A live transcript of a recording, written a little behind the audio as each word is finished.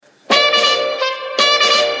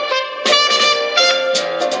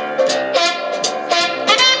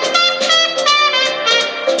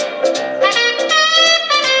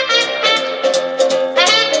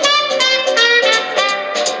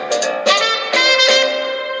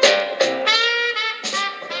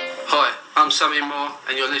something more,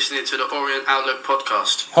 and you're listening to the Orient Outlook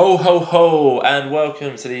podcast. Ho, ho, ho, and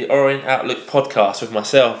welcome to the Orient Outlook podcast with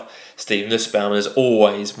myself, Steve Nussbaum, and as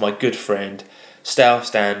always, my good friend,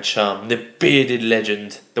 Stan Chum, the bearded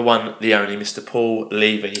legend, the one, the only, Mr. Paul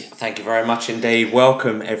Levy. Thank you very much indeed.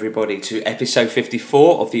 Welcome everybody to episode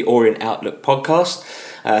 54 of the Orient Outlook podcast.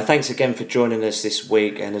 Thanks again for joining us this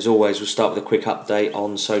week, and as always we'll start with a quick update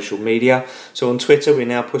on social media. So on Twitter we're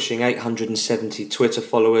now pushing 870 Twitter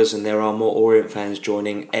followers, and there are more Orient fans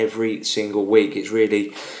joining every single week. It's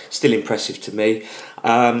really still impressive to me.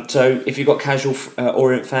 So if you've got casual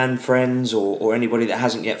Orient fan friends or anybody that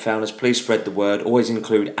hasn't yet found us, please spread the word. Always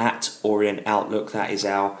include at Orient Outlook. That is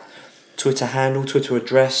our Twitter handle, Twitter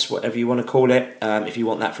address, whatever you want to call it, if you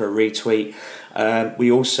want that for a retweet.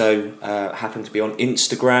 We also happen to be on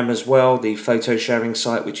Instagram as well, the photo sharing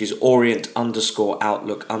site, which is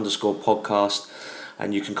Orient_Outlook_podcast,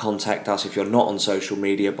 and you can contact us if you're not on social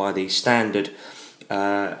media by the standard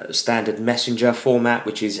messenger format,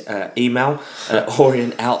 which is email.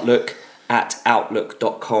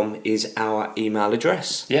 OrientOutlook@outlook.com is our email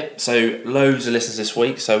address. Yep, so loads of listens this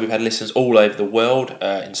week. So we've had listens all over the world,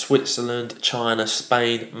 in Switzerland, China,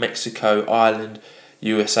 Spain, Mexico, Ireland,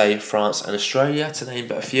 USA, France and Australia, to name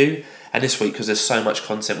but a few. And this week, because there's so much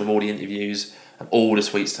content with all the interviews and all the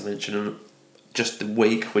tweets to mention, and just the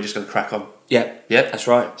week, we're just going to crack on. Yep, that's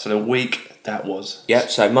right. So the week that was. Yep,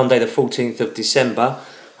 so Monday the 14th of December,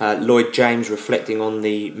 Lloyd James, reflecting on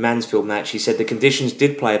the Mansfield match, he said the conditions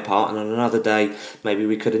did play a part, and on another day maybe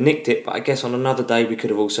we could have nicked it, but I guess on another day we could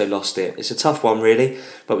have also lost it. It's a tough one really,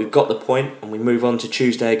 but we've got the point, and we move on to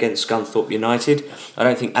Tuesday against Scunthorpe United. I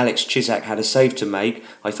don't think Alex Chisak had a save to make.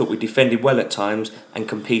 I thought we defended well at times and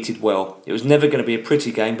competed well. It was never going to be a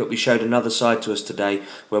pretty game, but we showed another side to us today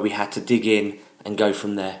where we had to dig in and go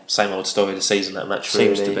from there. Same old story of the season, that match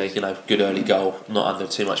Seems really. to be. You know, good early goal, not under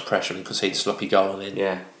too much pressure, and concede a sloppy goal and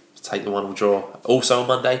then take the 1-1 draw. Also on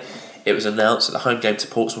Monday, it was announced that the home game to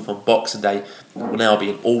Portsmouth on Boxing Day will now be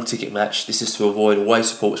an all-ticket match. This is to avoid away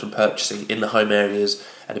supporters from purchasing in the home areas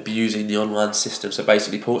and abusing the online system. So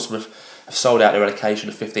basically, Portsmouth have sold out their allocation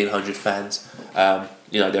of 1,500 fans. They're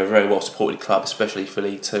a very well-supported club, especially for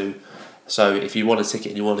League Two. So if you want a ticket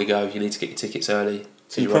and you want to go, you need to get your tickets early.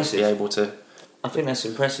 So you want to be able to. I think that's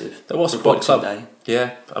impressive. There was a Boxing Day.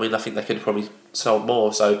 Yeah, I mean, I think they could have probably sold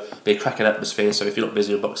more, so it'd be a cracking atmosphere. So if you're not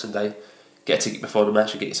busy on Boxing Day, get a ticket before the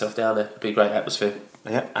match and get yourself down there. It'd be a great atmosphere.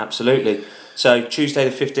 Yeah, absolutely. So Tuesday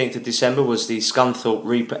the 15th of December was the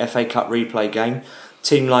Scunthorpe FA Cup replay game.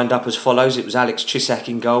 Team lined up as follows. It was Alex Chisak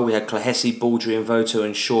in goal. We had Clohessy, Baldry and Voto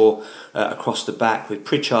and Shaw across the back, with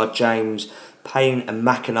Pritchard, James, Payne and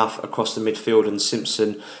McAnuff across the midfield, and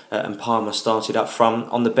Simpson and Palmer started up front.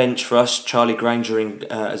 On the bench for us, Charlie Granger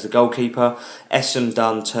as the goalkeeper, Essam,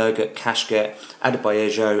 Dunn, Turgot, Kashket,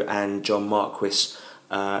 Adebayo and John Marquis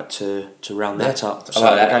to round that up. So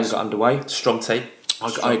the game got underway. Strong team.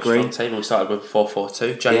 I agree. Strong team. We started with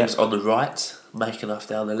 4-4-2. James on the right, McAnuff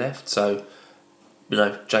down the left. So,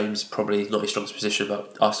 James probably not his strongest position,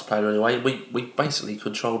 but asked to play anyway. We basically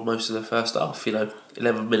controlled most of the first half.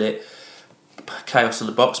 11th minute. Chaos in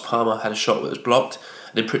the box. Palmer had a shot that was blocked,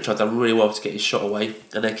 and then Pritchard done really well to get his shot away,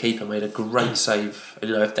 and their keeper made a great save.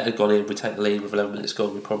 And if that had gone in, we take the lead with 11 minutes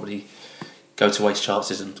gone, we'd probably go to waste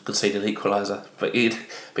chances and concede an equaliser. But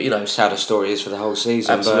it's how the story is for the whole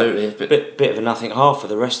season. Absolutely, bit of a nothing half for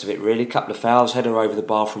the rest of it really. Couple of fouls, header over the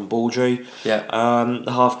bar from Baldry. Yeah.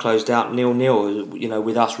 The half closed out 0-0.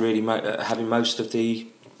 With us really having most of the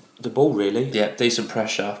ball really. Yeah, decent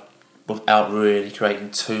pressure without really creating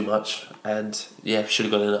too much, and should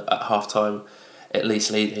have gone in at half time at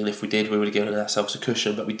least leading. If we did, we would have given ourselves a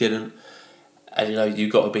cushion, but we didn't. And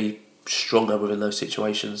you've got to be stronger within those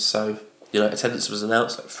situations. So attendance was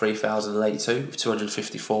announced at 3,082 with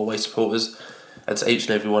 254 away supporters, and to each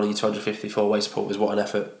and every one of you 254 away supporters, what an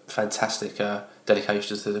effort. Fantastic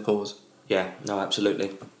dedications to the cause. Yeah, no,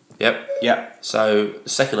 absolutely. Yep. So the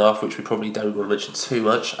second half, which we probably don't want to mention too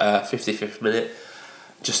much, 55th minute,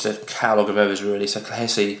 just a catalogue of errors really. So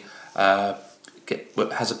Clohessy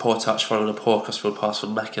has a poor touch following a poor crossfield pass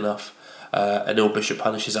from McAnuff, and Neil Bishop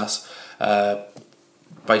punishes us.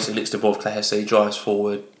 Basically licks the ball with Clohessy, drives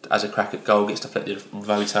forward, has a crack at goal, gets deflected from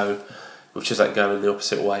Voto, with Chisak going the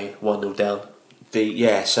opposite way, 1-0 down.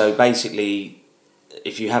 So basically,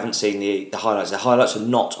 if you haven't seen the highlights are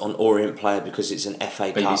not on Orient Player because it's an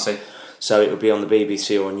FA Cup. BBC. So it would be on the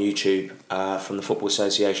BBC or on YouTube from the Football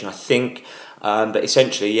Association, I think. But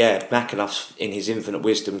essentially, McAnuff, in his infinite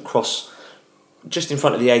wisdom, cross just in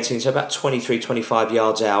front of the 18, so about 23-25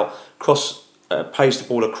 yards out, plays the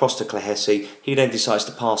ball across to Clohessy. He then decides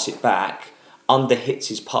to pass it back under hits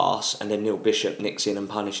his pass, and then Neil Bishop nicks in and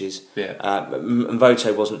punishes. Yeah.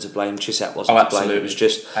 Mvoto wasn't to blame. Chisak wasn't to blame. It was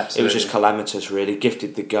just calamitous, really.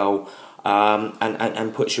 Gifted the goal,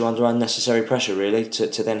 and puts you under unnecessary pressure, really,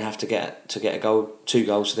 to then have to get a goal, 2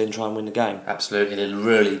 goals, to then try and win the game. Absolutely, and then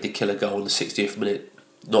really the killer goal in the 60th minute,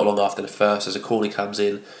 not long after the first, as a corner comes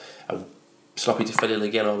in, and sloppy defending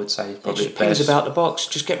again, I would say. Probably just pings about the box.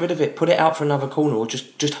 Just get rid of it. Put it out for another corner, or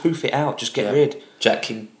just hoof it out. Just get rid. Jack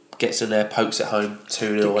King gets in there, pokes it home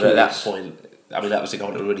 2-0, and at that point, I mean, that was the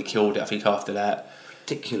goal that really killed it. I think after that,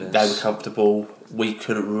 ridiculous. They were comfortable. We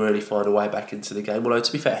couldn't really find a way back into the game. Although,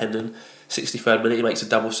 to be fair, Hendon, 63rd minute, he makes a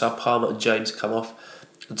double sub. Palmer and James come off,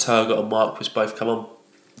 and Turgot and Marquis both come on.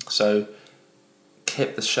 So,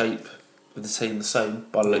 kept the shape of the team the same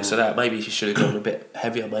by the looks of that. Maybe he should have gone a bit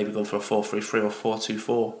heavier, maybe gone for a 4-3-3 or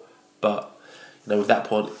 4-2-4. But, with that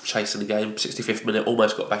point, chasing the game, 65th minute,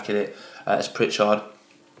 almost got back in it as Pritchard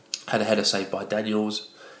had a header saved by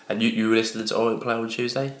Daniels. And you were listening to Orient play on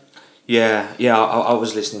Tuesday? Yeah, I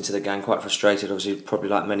was listening to the game, quite frustrated, obviously, probably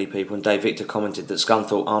like many people. And Dave Victor commented that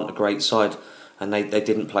Scunthorpe aren't a great side, and they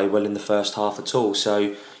didn't play well in the first half at all.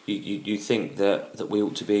 So you think that we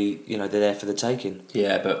ought to be, they're there for the taking.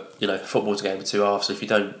 Yeah, but football's a game of 2 halves. So if you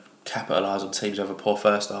don't capitalise on teams who have a poor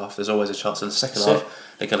first half, there's always a chance in the second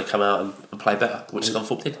half they're going to come out and play better, which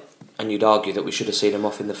Scunthorpe did. And you'd argue that we should have seen them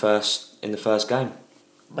off in the first game.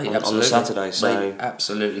 Mate, on the Saturday. So mate,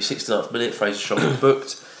 absolutely. 69th minute, Fraser shot was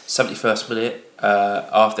booked. 71st minute,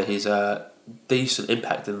 after his decent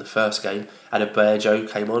impact in the first game, Adebayo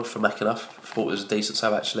came on for Mackinac. Thought it was a decent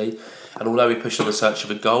save actually. And although we pushed on the search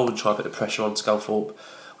of a goal and tried to put the pressure on Scunthorpe,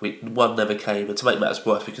 one never came. And to make matters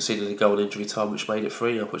worse, we conceded a goal in injury time, which made it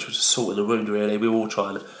 3-0, which was a salt in the wound really. We were all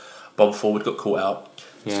trying to bomb forward, got caught out.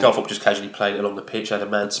 Yeah. Scunthorpe just casually played it along the pitch, had a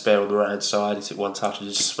man spare on the right hand side, he took one touch and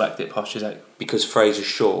just smacked it past his act. Because Fraser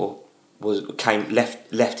Shaw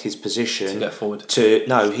left his position to get forward.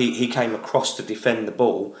 He came across to defend the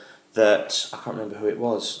ball. That I can't remember who it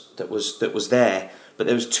was that was there, but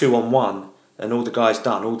there was 2-on-1, and all the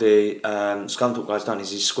Scunthorpe guys done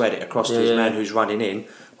is he squared it across to his man who's running in,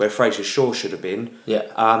 where Fraser Shaw should have been. Yeah.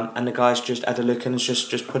 And the guys just had a look and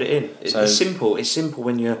just put it in. It's simple. It's simple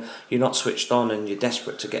when you're not switched on and you're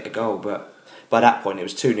desperate to get a goal. But by that point, it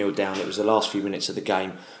was 2-0 down. It was the last few minutes of the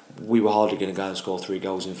game. We were hardly going to go and score 3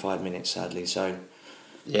 goals in 5 minutes, sadly. So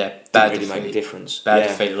yeah, didn't really make a difference. Bad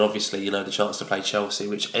defeat, and obviously the chance to play Chelsea,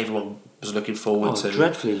 which everyone was looking forward to.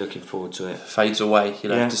 Dreadfully looking forward to it. Fades away,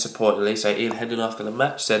 disappointingly. So Ian Hendon after the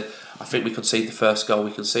match said, I think we conceded the first goal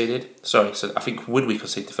we conceded. I think when we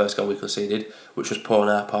conceded the first goal we conceded, which was poor on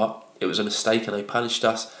our part, it was a mistake and they punished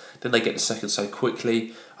us. Then they get the second so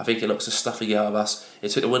quickly. I think it knocks the stuffing out of us. It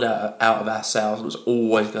took the win out of ourselves, and it was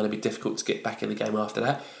always going to be difficult to get back in the game after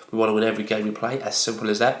that. We want to win every game we play, as simple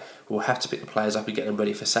as that. We'll have to pick the players up and get them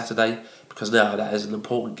ready for Saturday, because now that is an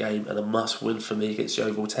important game and a must-win for me against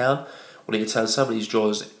Yeovil Town. We need to turn some of these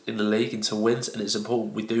draws in the league into wins, and it's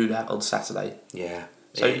important we do that on Saturday. Yeah.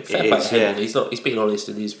 So fair play to him. He's been honest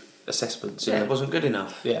in his assessments. Yeah, it wasn't good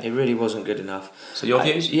enough. Yeah. It really wasn't good enough. So your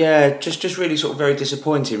views? Yeah, just really sort of very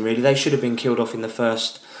disappointing. Really, they should have been killed off in the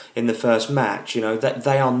first match. That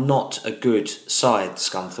they are not a good side,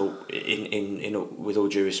 Scunthorpe, in with all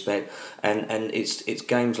due respect, and it's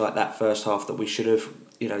games like that first half that we should have.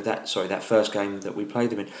 That first game that we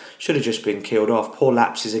played them in should have just been killed off. Poor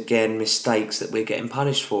lapses again, mistakes that we're getting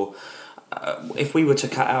punished for. If we were to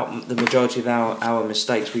cut out the majority of our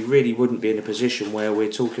mistakes, we really wouldn't be in a position where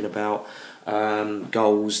we're talking about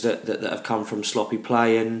goals that have come from sloppy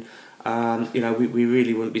play, and we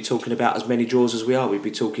really wouldn't be talking about as many draws as we are. We'd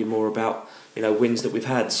be talking more about wins that we've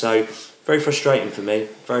had. So very frustrating for me.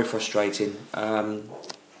 Very frustrating.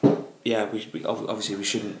 We obviously we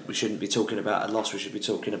shouldn't be talking about a loss. We should be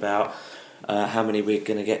talking about how many we're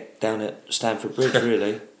going to get down at Stamford Bridge.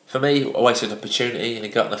 Really. For me, a wasted opportunity and a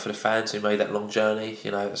gutner for the fans who made that long journey.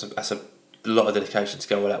 That's a lot of dedication to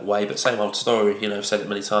go all that way. But same old story. I've said it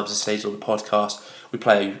many times this season on the podcast. We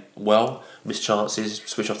play well, miss chances,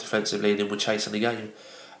 switch off defensively, and then we're chasing the game.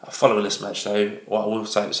 Following this match, though, what I will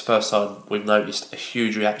say, it's the first time we've noticed a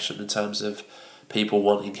huge reaction in terms of people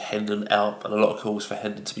wanting Hendon out, and a lot of calls for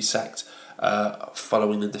Hendon to be sacked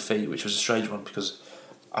following the defeat, which was a strange one because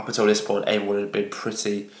up until this point, everyone had been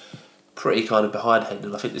pretty kind of behind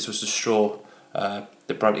Hendon. I think this was the straw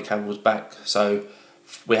that broke the camel's back. So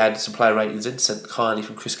we had some player ratings in, sent kindly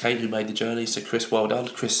from Chris Kane, who made the journey. So Chris, well done.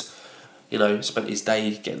 Chris, spent his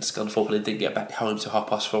day getting to Scunthorpe and didn't get back home till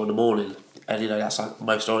 4:30 in the morning. And that's like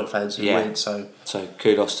most Orient fans who win. So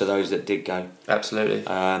kudos to those that did go. Absolutely.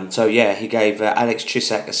 He gave Alex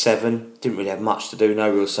Chisak a 7. Didn't really have much to do. No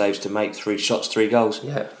real saves to make. 3 shots, 3 goals.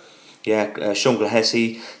 Yeah. Yeah, Sean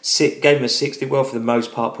Glahesi gave him a 6, did well for the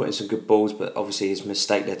most part, putting some good balls, but obviously his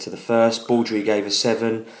mistake led to the first. Baldry gave a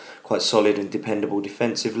 7, quite solid and dependable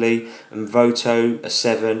defensively. And Voto, a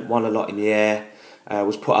 7, won a lot in the air,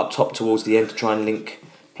 was put up top towards the end to try and link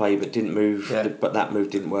play, but didn't move. Yeah. But that move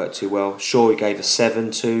didn't work too well. Shaw he gave a 7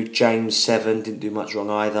 to. James 7, didn't do much wrong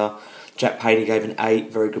either. Jack Payne gave an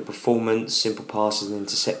 8, very good performance, simple passes and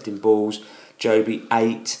intercepting balls. Joby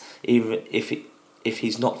 8, even if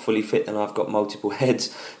he's not fully fit, then I've got multiple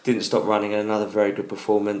heads. Didn't stop running, and another very good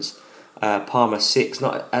performance. Palmer 6,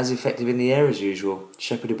 not as effective in the air as usual.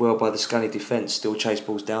 Shepherded well by the Scunny defence, still chased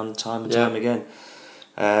balls down time and time again.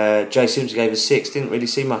 Jay Simpson gave a 6, didn't really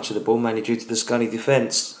see much of the ball, mainly due to the Scunny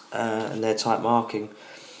defence and their tight marking.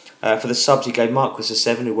 For the subs, he gave Marquis a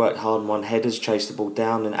 7, who worked hard and won headers, chased the ball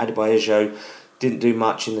down, and Adebayo didn't do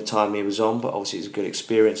much in the time he was on, but obviously it was a good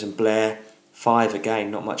experience. And Blair 5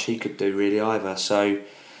 again, not much he could do really either. So,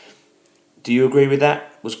 do you agree with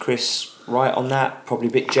that? Was Chris right on that? Probably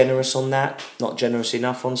a bit generous on that, not generous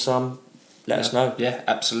enough on some? Let us know. Yeah,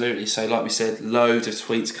 absolutely. So, like we said, loads of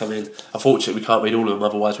tweets come in. Unfortunately, we can't read all of them,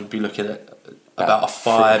 otherwise we'd be looking at about a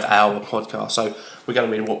 5-hour podcast. So, we're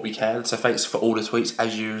going to read what we can. So, thanks for all the tweets,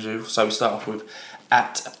 as usual. So, we start off with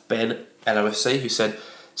 @BenLOFC, who said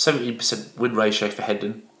 17% win ratio for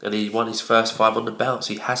Hendon, and he won his first 5 on the bounce.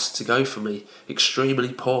 He has to go for me.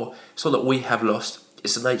 Extremely poor. It's not that we have lost.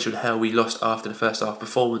 It's the nature and how we lost after the first half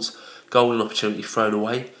performance. Goal and opportunity thrown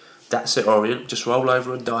away. That's it, Orient. Just roll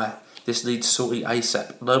over and die. This needs sorting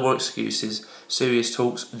ASAP. No more excuses. Serious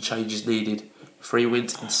talks and changes needed. 3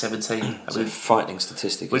 wins in 17. It's a frightening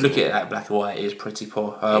statistic. We look at that black and white. It is pretty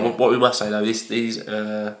poor. What we must say though, these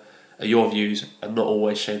are your views and not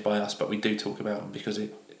always shared by us, but we do talk about them because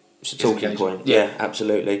it's a talking point. Yeah,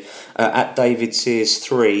 absolutely. @David Sears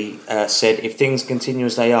 3 said, if things continue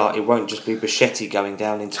as they are, it won't just be Bichetti going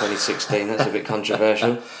down in 2016. That's a bit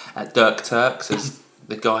controversial. @Dirk Turk says,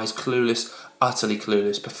 the guy's clueless, utterly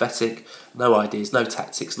clueless, pathetic, no ideas, no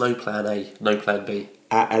tactics, no plan A, no plan B.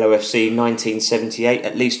 @LOFC 1978,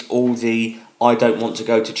 at least all the I don't want to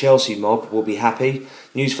go to Chelsea mob will be happy.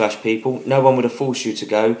 Newsflash people, no one would have forced you to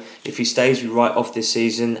go. If he stays, we write off this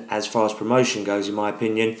season as far as promotion goes, in my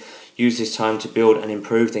opinion. Use this time to build and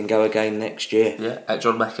improve, then go again next year. Yeah,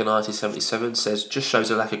 @John McInerney 77 says, just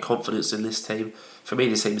shows a lack of confidence in this team. For me,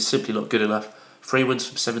 this team is simply not good enough. 3 wins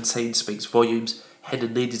from 17 speaks volumes.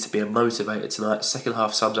 Hendon needed to be a motivator tonight. Second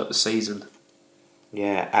half sums up the season.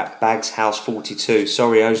 Yeah, @BagsHouse42,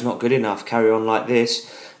 sorry, O's not good enough. Carry on like this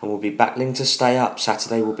and we'll be battling to stay up.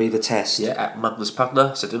 Saturday will be the test. Yeah, @Magnus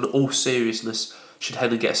Pugner said, in all seriousness, should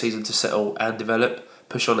Hendon get a season to settle and develop,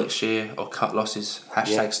 push on next year or cut losses,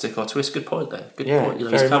 #stick or twist. Good point there. Good point. You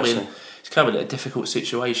know, he's coming at a difficult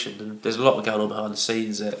situation, and there's a lot going on behind the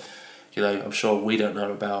scenes that, you know, I'm sure we don't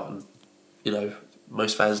know about, and, you know,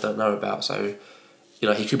 most fans don't know about. So, you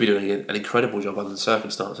know, he could be doing an incredible job under the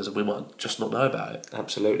circumstances, and we might just not know about it.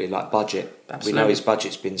 Absolutely, like budget. Absolutely. We know his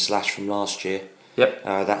budget's been slashed from last year. Yep.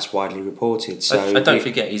 That's widely reported. So and don't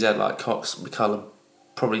forget, he's had like Cox, McCullum,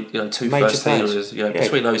 probably, you know, 2 first teamers. You know,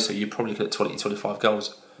 between those two, you probably could at 20-25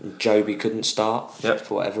 goals. Joby couldn't start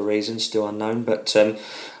for whatever reason, still unknown. But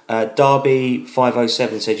Derby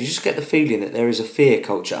 507 said, you just get the feeling that there is a fear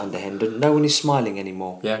culture under Hendon. No one is smiling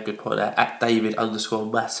anymore. Yeah, good point there.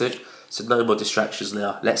 @David_Massick said, no more distractions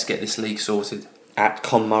now. Let's get this league sorted.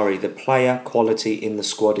 @Con Murray, the player quality in the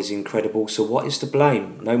squad is incredible, so what is to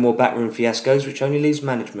blame? No more backroom fiascos, which only leaves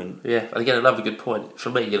management. Yeah, and again, another good point. For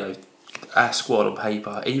me, you know, our squad on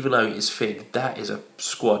paper, even though it's thin, that is a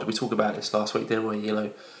squad. We talked about this last week, didn't we? You know,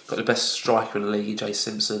 got the best striker in the league, Jay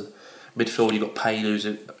Simpson. Midfield, you've got Payne, who's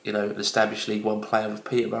an established League One player with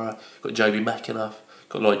Peterborough. Got Joby McAnuff.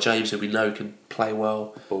 Got Lloyd James, who we know can play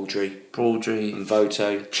well. Baldry. And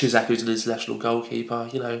Voto. Chisak, who's an international goalkeeper,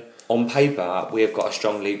 you know. On paper, we have got a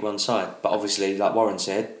strong League One side, but obviously, like Warren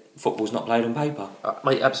said, football's not played on paper.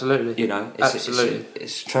 Mate, absolutely. You know,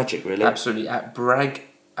 it's tragic, really. Absolutely. @Bragg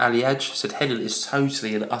Aliaj said, Hendon is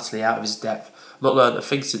totally and utterly out of his depth. Not learned a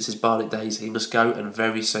thing since his Barnet days. He must go, and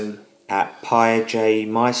very soon. @Pia J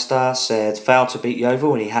Meister said, failed to beat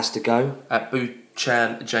Yeovil and he has to go.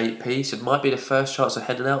 @Buchan JP said, might be the first chance of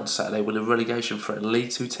heading out on Saturday when a relegation threatened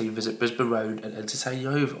League 2 team visit Brisbane Road and entertain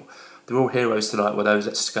Yeovil. They're all heroes tonight, were those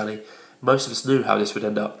at Scully. Most of us knew how this would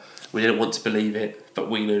end up. We didn't want to believe it, but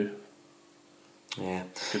we knew. Yeah.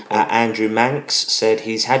 Andrew Manx said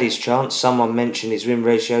he's had his chance. Someone mentioned his win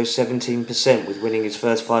ratio 17% with winning his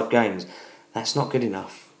first 5 games. That's not good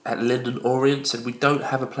enough. @Lyndon Orient said, we don't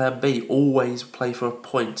have a plan B. Always play for a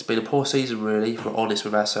point. It's been a poor season, really, if we're honest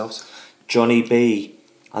with ourselves. Johnny B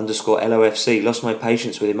 _LOFC, lost my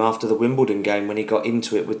patience with him after the Wimbledon game when he got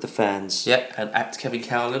into it with the fans. Yeah, and at Kevin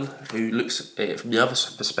Cowland, who looks at it from the other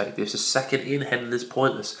perspective, says second Ian Henderson is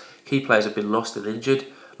pointless. Key players have been lost and injured.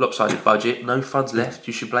 Lopsided budget, no funds left.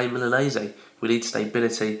 You should blame Milanese. We need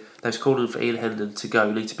stability. Those calling for Ian Henderson to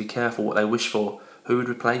go need to be careful what they wish for. Who would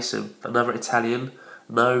replace him? Another Italian?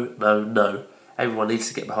 No, no, no. Everyone needs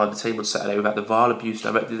to get behind the team on Saturday without the vile abuse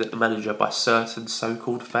directed at the manager by certain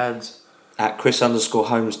so-called fans. At Chris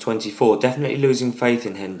 _Holmes 24, definitely losing faith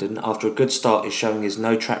in Hendon after a good start is showing his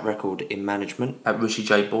no track record in management. At Rishi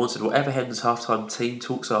J. Bourne said, whatever Hendon's half-time team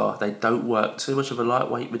talks are, they don't work. Too much of a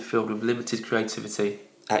lightweight midfield with limited creativity.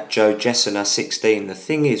 At Joe Jessner 16, the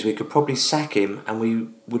thing is we could probably sack him and we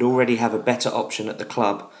would already have a better option at the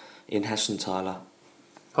club in Hassenthaler.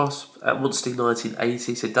 Poss at Monster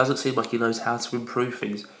 1980 said, doesn't seem like he knows how to improve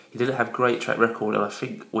things. He didn't have great track record and I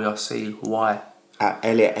think we are seeing why. At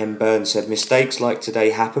Elliot M. Burns said, mistakes like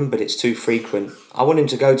today happen but it's too frequent. I want him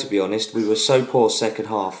to go, to be honest. We were so poor second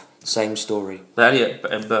half. Same story. Now, Elliot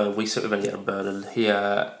M. Byrne, we sit with Elliot M. Byrne and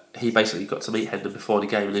he basically got to meet Hendon before the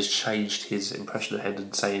game and has changed his impression of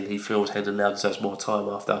Hendon, saying he feels Hendon now deserves more time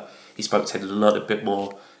after he spoke to Hendon and learned a bit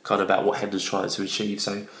more kind of about what Hendon's trying to achieve.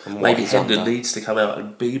 So maybe Hendon needs to come out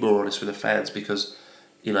and be more honest with the fans because,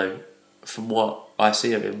 you know, from what I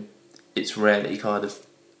see of him, it's rare that he kind of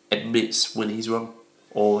admits when he's wrong,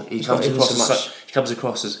 or he comes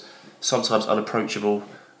across as sometimes unapproachable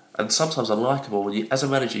and sometimes unlikable. And as a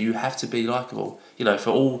manager, you have to be likeable. You know, for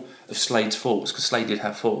all of Slade's faults, because Slade did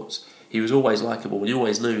have faults, he was always likeable. And you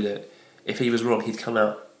always knew that if he was wrong, he'd come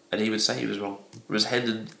out and he would say he was wrong. Whereas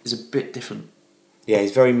Hendon is a bit different. Yeah,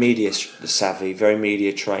 he's very media savvy, very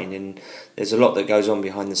media trained, and there's a lot that goes on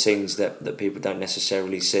behind the scenes that people don't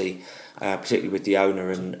necessarily see, particularly with the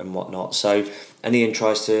owner and whatnot. So, and Ian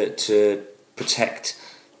tries to protect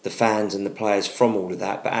the fans and the players from all of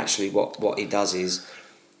that, but actually what he does is,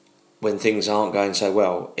 when things aren't going so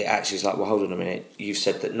well, it actually is like, well, hold on a minute, you've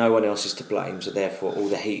said that no one else is to blame, so therefore all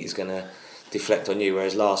the heat is going to deflect on you,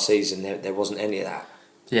 whereas last season there wasn't any of that.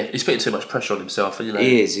 Yeah, he's putting too much pressure on himself. And, you know,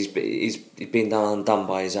 he is. He's been undone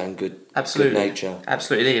by his own good nature.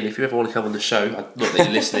 Absolutely, Ian. If you ever want to come on the show, not that you're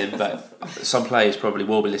listening, but some players probably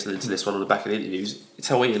will be listening to this one on the back of the interviews.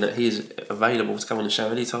 Tell Ian that he is available to come on the show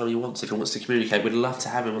anytime he wants. If he wants to communicate, we'd love to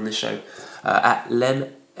have him on this show. At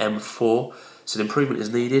Len M4, so the improvement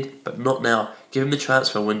is needed, but not now. Give him the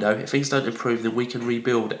transfer window. If things don't improve, then we can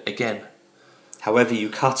rebuild again. However you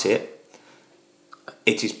cut it,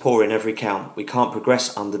 it is poor in every count. We can't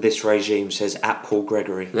progress under this regime, says at Paul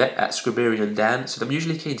Gregory. Yeah, at Scriberian Dan said, I'm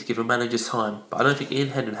usually keen to give a manager time, but I don't think Ian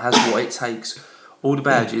Hendon has what it takes. All the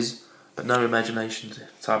badges, but no imagination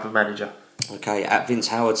type of manager. Okay, at Vince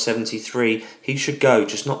Howard 73, he should go,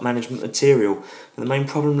 just not management material. And the main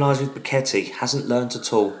problem lies with Bichetti, hasn't learnt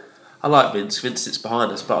at all. I like Vince. Vince sits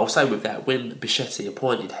behind us, but I'll say with that, when Bichetti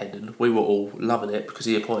appointed Hendon, we were all loving it because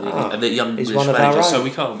he appointed a young English manager. So we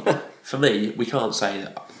can't, for me, we can't say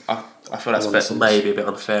that. I feel that's maybe a bit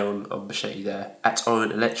unfair on Bichetti there. At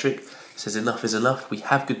Orient Electric says enough is enough. We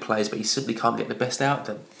have good players, but he simply can't get the best out of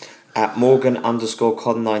them. At Morgan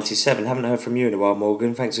 _Con 97, haven't heard from you in a while,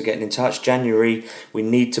 Morgan. Thanks for getting in touch. January, we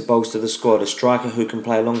need to bolster the squad. A striker who can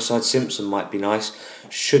play alongside Simpson might be nice.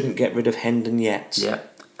 Shouldn't get rid of Hendon yet. Yeah.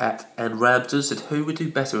 And Ramsden said, who would do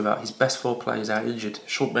better without his best four players out injured?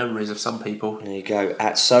 Short memories of some people. There you go.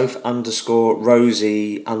 At Soph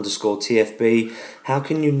 _Rosie _TFB, how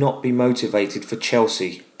can you not be motivated for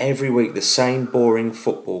Chelsea? Every week the same boring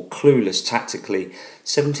football, clueless tactically.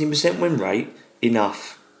 17% win rate,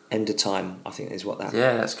 enough. End of time, I think is what that.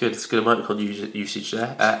 Yeah, that's good. It's good emoticon usage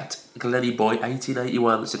there. At Glenny Boy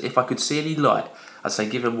 1881 said, if I could see any light, I'd say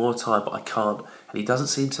give him more time, but I can't. And he doesn't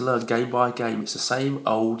seem to learn game by game. It's the same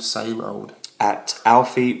old, same old. At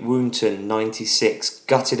Alfie Woonton 96,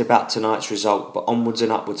 gutted about tonight's result, but onwards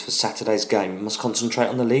and upwards for Saturday's game. We must concentrate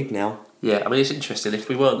on the league now. Yeah, I mean, it's interesting. If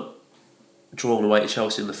we weren't drawn away to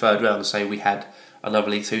Chelsea in the third round and say we had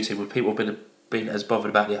another League Two team, would people have been as bothered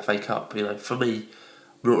about the FA Cup? You know, for me,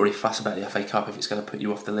 I'm not really fussed about the FA Cup if it's going to put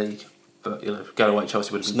you off the league. But, you know, going away to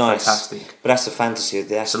Chelsea would have been fantastic. But that's the fantasy.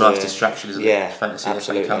 It's a nice distraction, isn't it? Fantasy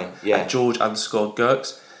absolutely. FA Cup. Yeah. And George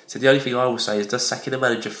 _Gerks said, the only thing I will say is, does sacking a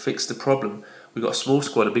manager fix the problem? We've got a small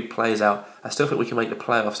squad of big players out. I still think we can make the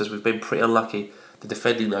playoffs, as we've been pretty unlucky. The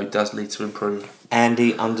defending, though, does need to improve.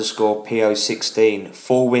 Andy _PO16,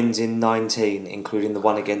 4 wins in 19, including the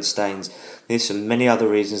one against Staines. There's some many other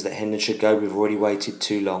reasons that Hendon should go. We've already waited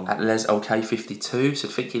too long. At Les OK52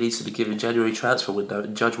 said, think he needs to be given January transfer window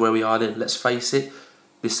and judge where we are then. Let's face it,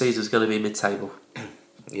 this season's going to be mid-table.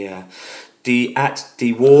 Yeah.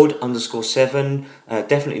 @dward_7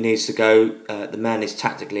 definitely needs to go. The man is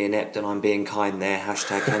tactically inept, and I'm being kind there.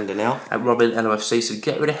 #Hendon out. And Robin LOFC said,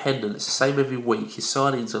 get rid of Hendon. It's the same every week. His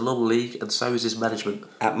signing's a long league, and so is his management.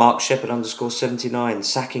 @Mark Shepherd _79,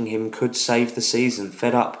 sacking him could save the season.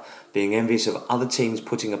 Fed up being envious of other teams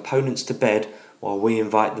putting opponents to bed while we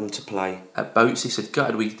invite them to play. Boatsy said,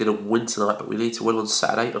 gutted we didn't win tonight, but we need to win on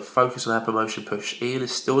Saturday and focus on our promotion push. Ian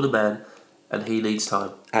is still the man, and he needs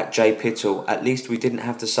time. @J Pittle, at least we didn't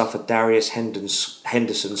have to suffer Darius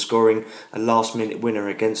Henderson scoring a last-minute winner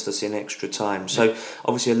against us in extra time. So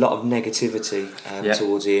obviously a lot of negativity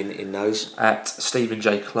towards Ian in those. @Stephen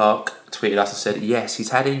J Clark tweeted us and said, yes, he's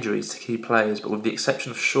had injuries to key players, but with the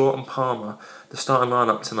exception of Shaw and Palmer, the starting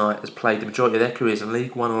lineup tonight has played the majority of their careers in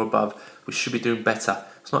League One or above. We should be doing better.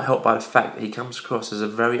 It's not helped by the fact that he comes across as a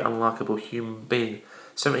very unlikable human being.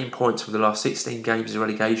 17 points from the last 16 games in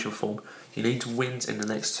relegation form. He needs wins in the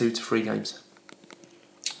next 2 to 3 games.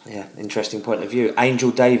 Yeah, interesting point of view.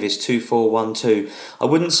 Angel Davis 2412. I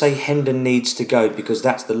wouldn't say Hendon needs to go because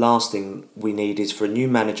that's the last thing we need is for a new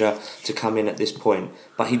manager to come in at this point.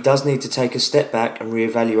 But he does need to take a step back and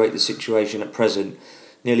reevaluate the situation at present.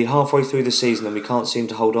 Nearly halfway through the season and we can't seem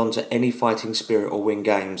to hold on to any fighting spirit or win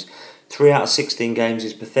games. 3 out of 16 games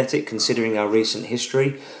is pathetic considering our recent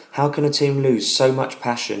history. How can a team lose so much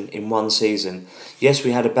passion in one season? Yes,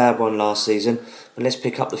 we had a bad one last season, but let's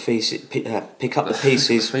pick up the pieces. Pick up the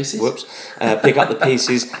pieces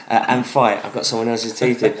and fight. I've got someone else's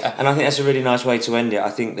teeth in, and I think that's a really nice way to end it. I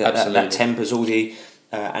think that tempers all the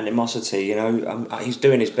animosity. You know, he's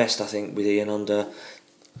doing his best. I think with Ian under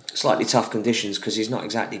slightly tough conditions because he's not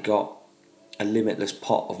exactly got a limitless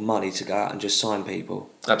pot of money to go out and just sign people.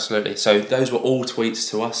 Absolutely. So those were all tweets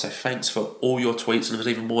to us. So thanks for all your tweets, and there was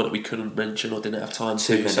even more that we couldn't mention or didn't have time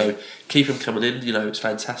to. So keep them coming in. You know, it's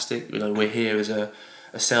fantastic. You know, we're here as a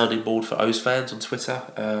sounding board for O's fans on Twitter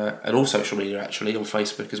and all social media actually on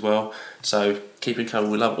Facebook as well. So keep them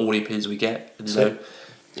coming. We love all the opinions we get. And, you know,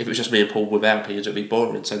 if it was just me and Paul with our opinions, it'd be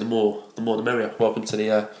boring. So the more the merrier. Welcome to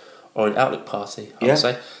the Orient Outlook party, I would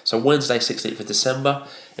say. So Wednesday, 16th of December,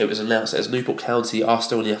 it was announced that as Newport County are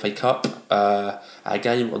still in the FA Cup, our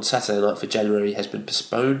game on Saturday night for January has been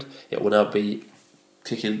postponed. It will now be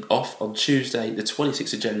kicking off on Tuesday, the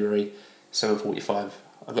 26th of January, 7:45.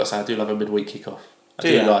 I've got to say, I do love a midweek kick-off. I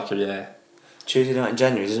do like them, yeah. Tuesday night in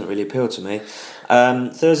January doesn't really appeal to me.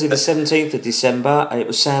 Thursday the 17th of December, it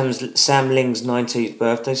was Sam Ling's 19th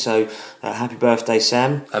birthday, so happy birthday,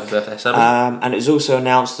 Sam. Happy birthday, Sam. And it was also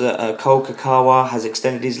announced that Cole Kakawa has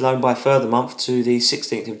extended his loan by a further month to the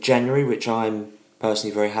 16th of January, which I'm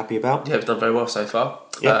personally very happy about. Yeah, we've done very well so far.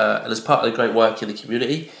 And as part of the great work in the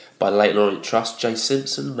community by the Leighton Orient Trust, Jay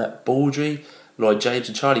Simpson, Matt Baldry, Lloyd James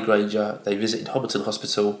and Charlie Granger, they visited Homerton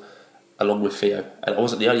Hospital along with Theo, and it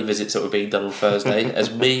wasn't the only visits that were being done on Thursday,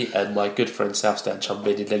 as me and my good friend South Stand chum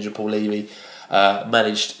Bid, Legend Paul Levy,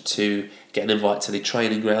 managed to get an invite to the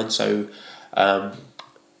training ground. So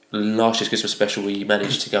last year's Christmas special we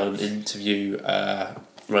managed to go and interview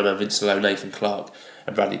Roman Vincelow, Nathan Clark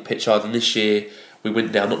and Bradley Pitchard, and this year we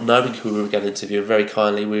went down not knowing who we were going to interview, and very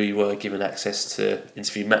kindly we were given access to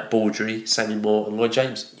interview Matt Baldry, Sammy Moore and Lloyd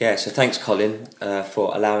James. Yeah, so thanks Colin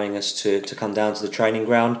for allowing us to come down to the training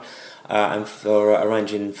ground. And for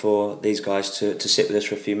arranging for these guys to sit with us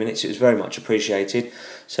for a few minutes. It was very much appreciated.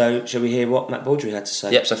 So, shall we hear what Matt Baldry had to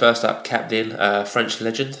say? Yep, so first up, captain, French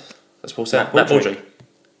legend, that's Paul said. Matt Baldry.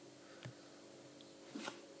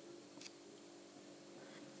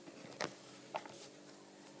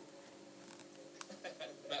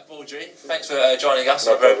 Matt Baldry, thanks for joining us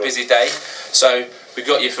on a very busy day. So, we've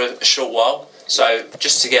got you for a short while. So,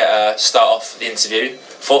 just to start off the interview,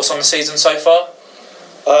 thoughts on the season so far?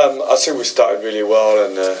 I think we started really well,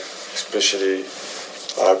 and especially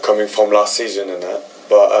coming from last season and that.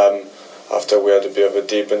 But after we had a bit of a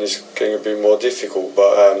dip, and it's getting a bit more difficult.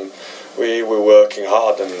 But we're working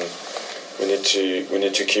hard, and we need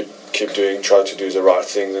to keep try to do the right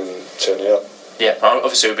thing and turn it up. Yeah,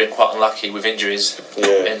 obviously we've been quite unlucky with injuries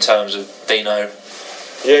in terms of Dino.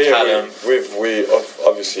 Callum.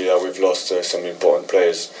 We've lost some important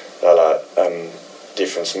players like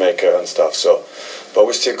difference maker and stuff. So. But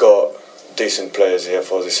we still got decent players here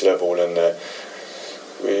for this level, and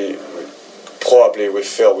we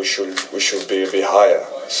feel we should be a bit higher.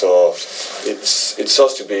 So it's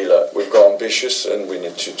us to be like we've got ambitious, and we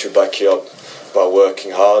need to back it up by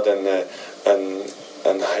working hard and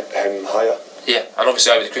aim higher. Yeah, and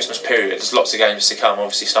obviously over the Christmas period, there's lots of games to come.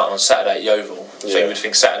 Obviously starting on Saturday at Yeovil, so you would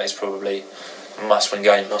think Saturday's probably a must-win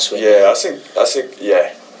game. Yeah, I think.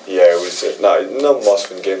 Yeah, it was not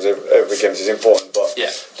must-win games. Every game is important, but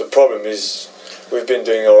the problem is we've been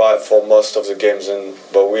doing alright for most of the games,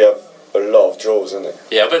 but we have a lot of draws, isn't it?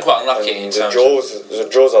 Yeah, I've been quite unlucky in terms the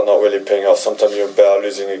draws are not really paying off. Sometimes you're better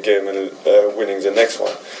losing a game and winning the next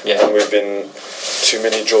one. Yeah. And we've been too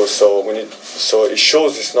many draws, so it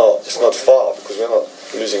shows it's not far because we're not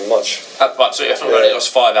losing much. Absolutely, I think we only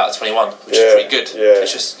lost 5 out of 21, which is pretty good. Yeah,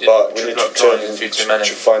 it's just but we need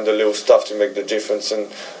to find the little stuff to make the difference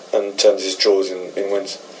and turn these draws in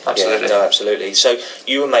wins. Absolutely. Yeah, no, absolutely. So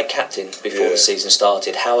you were made captain before the season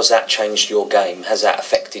started. How has that changed your game? Has that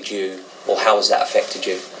affected you, or how has that affected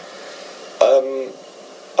you?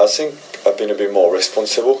 I think I've been a bit more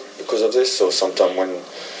responsible because of this. So sometimes when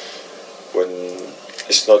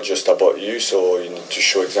it's not just about you, so you need to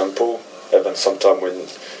show example. Even sometimes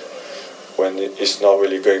when it's not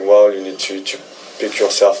really going well, you need to pick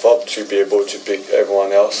yourself up to be able to pick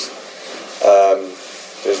everyone else.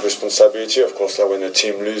 There's responsibility, of course. Like when a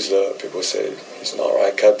team loses, people say he's not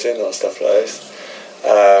right captain or stuff like this.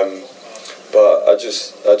 But I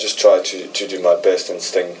just try to do my best and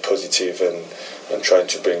staying positive and trying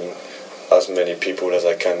to bring as many people as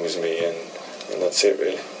I can with me, and that's it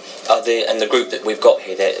really. And the group that we've got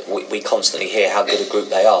here, we constantly hear how good a group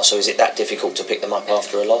they are. So is it that difficult to pick them up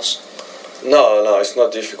after a loss? No, it's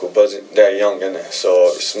not difficult, but they're young, isn't it?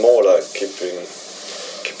 So it's more like keeping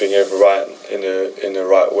it right in the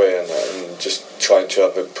right way and just trying to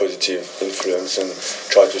have a positive influence and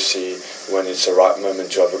try to see when it's the right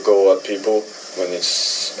moment to have a go at people, when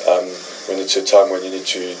it's a time when you need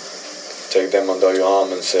to take them under your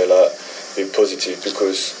arm and say like be positive,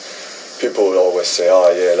 because people will always say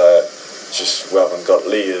just we haven't got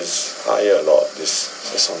leaders. A lot this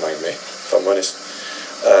doesn't like me, if I'm honest.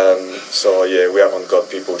 We haven't got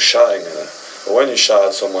people shouting. But when you shout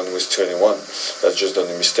at someone who's 21, that's just done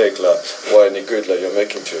a mistake. Like, why any good like you're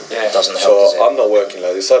making to him? Yeah, it doesn't help. So I'm not working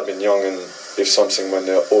like this. I've been young, and if something when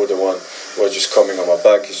the older one was just coming on my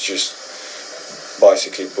back, it's just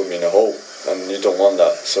basically put me in a hole, and you don't want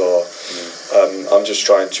that. So I'm just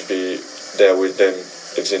trying to be there with them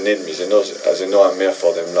if they need me. They know I'm here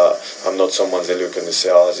for them. Like, I'm not someone they look and they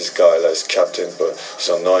say, this guy like is captain, but he's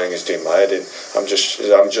annoying, he's doing my head in. I'm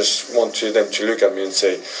just want them to look at me and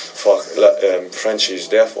say, fuck, Frenchie is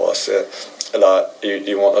there for us.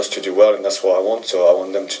 He want us to do well, and that's what I want. So I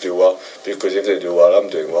want them to do well, because if they do well, I'm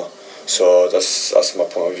doing well. So that's my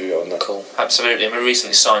point of view on that. Cool. Absolutely. And we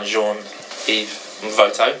recently signed Jean-Yves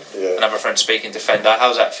Voto, another French-speaking defender.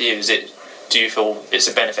 How's that for you? Do you feel it's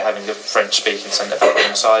a benefit having a French-speaking centre-back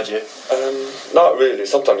alongside you? Not really.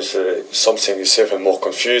 Sometimes something is even more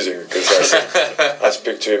confusing, because I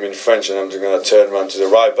speak to him in French and I'm going to turn around to the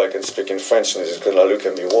right back and speak in French, and he's going to look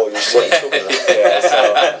at me, what are you saying?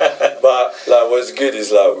 But what's good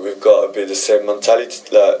is we've got a bit the same mentality,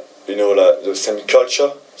 the same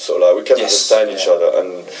culture. So we can understand each other,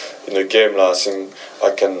 and in a game, I think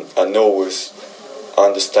I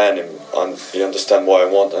understand him, and he understands what I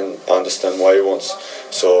want, and I understand what he wants.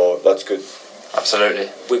 So that's good. Absolutely.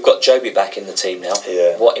 We've got Joby back in the team now.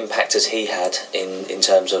 Yeah. What impact has he had in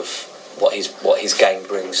terms of what his game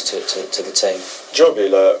brings to the team? Joby,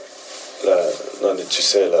 no need to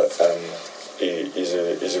say,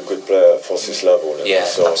 he's a good player for this level. Yeah,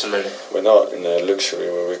 so absolutely. We're not in a luxury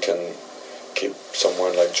where we can keep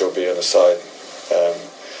someone like Joby on the side.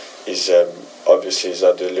 He's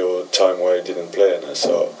had a little time where he didn't play, and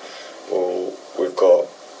so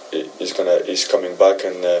he's coming back,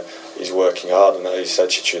 and he's working hard, and his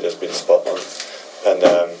attitude has been spot on, and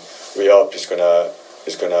we hope he's gonna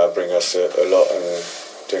bring us a lot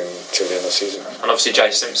till the end of the season. And obviously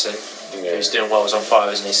Jay Simpson, who's doing well, is on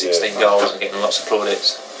fire, isn't he? 16 goals and getting lots of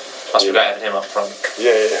plaudits. Must be great having him up front.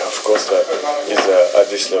 Yeah, of course. He's at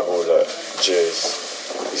this level. Jay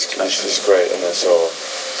is great, and so.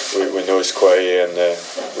 We know he's quite here, and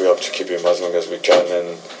we hope to keep him as long as we can,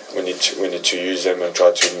 and we need to use him and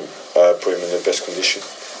try to put him in the best condition.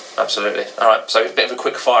 Absolutely. All right, so a bit of a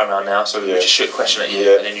quick fire round now. So we just shoot a question at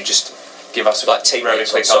you, and then you just give us a very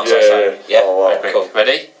quick answer. Yeah. Oh, wow. Very quick. Cool.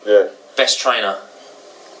 Ready? Yeah. Best trainer.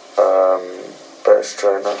 Best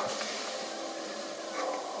trainer.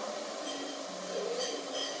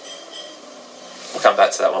 We'll come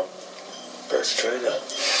back to that one. Best trainer.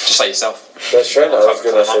 Just say yourself. Best trainer. I was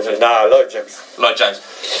gonna say Lloyd James. Lloyd James.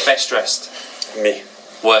 Best dressed. Me.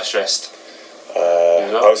 Worst dressed.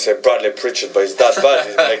 I would say Bradley Pritchard, but it's that bad.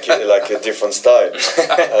 He's making it like a different style.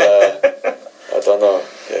 I don't know.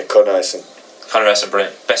 Yeah, Connor Essen. Connor Essen,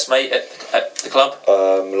 brilliant. Best mate at the club.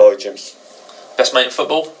 Lloyd James. Best mate in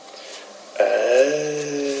football.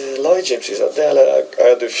 Lloyd James is up there. I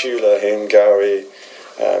had a few, him, Gary.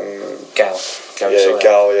 Gal.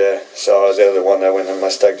 Gal, yeah. So they're the one I went on my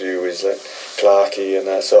stag do with, Clarkey and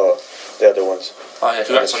that. So They're the ones. Oh yeah,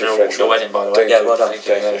 congrats on your wedding, by the way. Thank Yeah, you. well done. Thank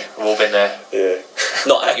you. We've all been there. Yeah.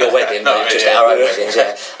 Not at your wedding, but just at our own weddings,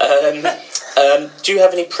 yeah. Do you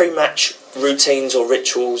have any pre-match routines or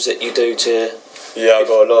rituals that you do to... Yeah, I've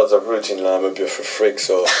got a lot of routine. Like, I'm a bit of a freak,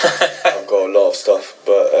 so I've got a lot of stuff.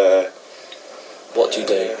 But what do you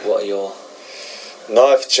do? What are your... now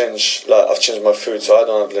I've changed my food, so I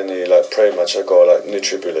don't have any pre-match. I got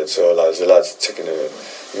NutriBullet, so the lads taking a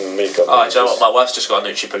makeup. Oh, do you know what? My wife's just got a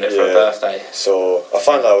NutriBullet for her birthday. So I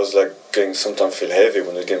found I was getting sometimes feel heavy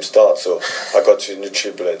when the game starts, so I got to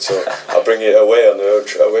NutriBullet. So I bring it away on the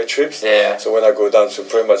away trips. Yeah. So when I go down to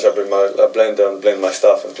pre-match, I bring my blender and blend my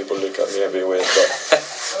stuff, and people look at me a bit weird, but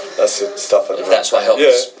that's the stuff I do. That's what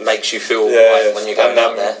helps, makes you feel right when you're going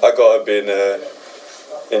out there. I got to be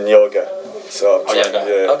in yoga. So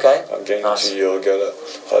yoga. Okay. I'm getting into yoga.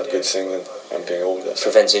 Had good thing and I'm getting older.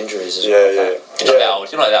 So. Prevents injuries as well. You're not that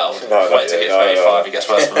old. You're not that old. No, wait till you get 35, it gets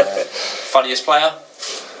worse from there. Funniest player?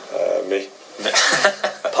 Me.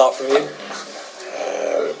 Apart from you?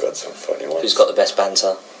 We've got some funny ones. Who's got the best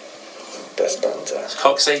banter? Best banter.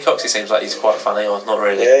 Coxie seems like he's quite funny, or not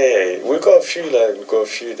really. Yeah. We've got a few there.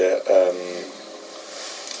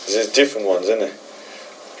 There's different ones, isn't there?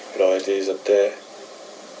 Lloydie's up there.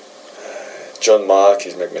 John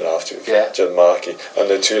Markey's make me laugh too. Yeah. John Markey. And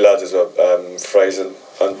the two lads as well, Fraser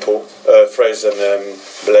and Paul. Fraser and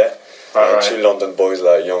Blair. Right. Two London boys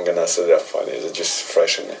young and so they're funny. They're just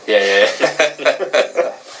fresh in it. Yeah.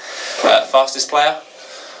 Fastest player?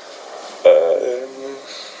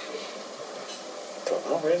 Don't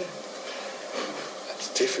know really. It's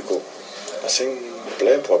difficult. I think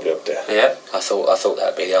Blair probably up there. Yeah. I thought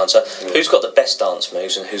that'd be the answer. Yeah. Who's got the best dance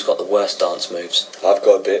moves and who's got the worst dance moves? I've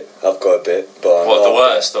got a bit, but I'm what, not the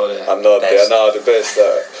worst or the... I'm not best? No, the best.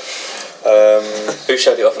 Who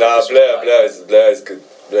showed it off? Blair is good.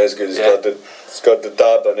 Blair's good. He's got the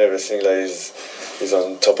dab and everything. He's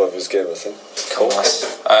on top of his game, I think. Cool.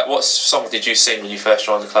 What song did you sing when you first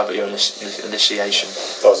joined the club at your initiation?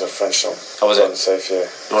 That was a French song. Oh, was it? Safe, yeah.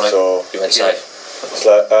 You went safe. It's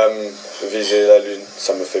viser la lune,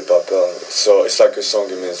 ça me fait pas peur. So it's like a song.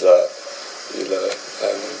 It means you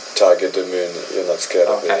target the moon. You're not scared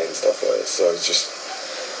of it and stuff like that. So it's just,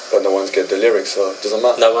 but no one's get the lyrics, so it doesn't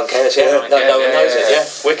matter. No one cares. Yeah. No one knows it. Yeah.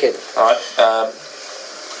 Wicked. All right.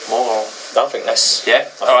 More. I think that's... Yeah.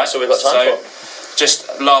 All right. So we've got time for. Just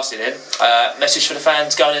lastly then, message for the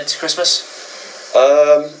fans going into Christmas?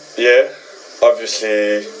 Yeah.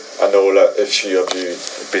 Obviously, I know a few of you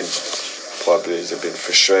have been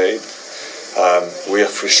frustrated. We are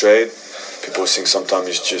frustrated. People think sometimes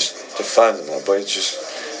it's just the fans, but it just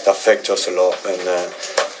affects us a lot. And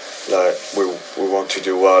we want to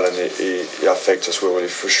do well, and it affects us. We're really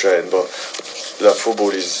frustrated. But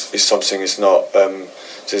football is something. It's not.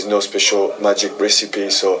 There's no special magic recipe,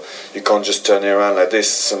 so you can't just turn it around like this.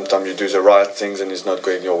 Sometimes you do the right things and it's not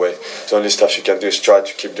going your way. The only stuff you can do is try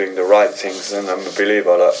to keep doing the right things, and I'm a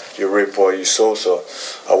believer that you reap what you sow. So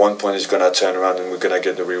at one point it's gonna turn around and we're gonna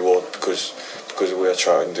get the reward because we are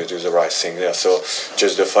trying to do the right thing there. So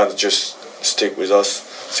just the fans, just stick with us.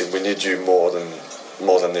 I think we need you more than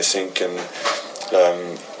they think, and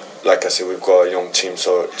like I said, we've got a young team,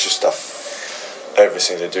 so just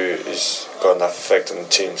everything they do is got an effect on the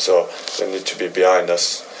team, so they need to be behind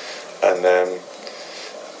us and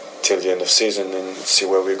till the end of season and see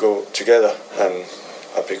where we go together. And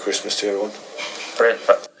happy Christmas to everyone. Brilliant.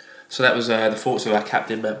 So that was the thoughts of our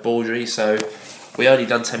captain Matt Baldry. So we only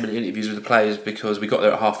done 10-minute interviews with the players because we got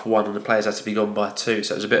there at 1:30 and the players had to be gone by 2,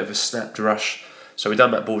 so it was a bit of a snapped rush. So we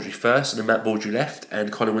done Matt Baldry first, and then Matt Baldry left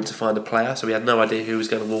and Colin went to find a player, so we had no idea who was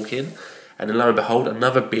going to walk in. And then lo and behold,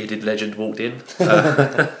 another bearded legend walked in.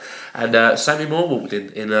 And Sammy Moore walked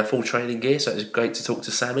in full training gear, so it was great to talk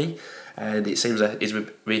to Sammy. And it seems that his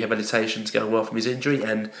rehabilitation's going well from his injury.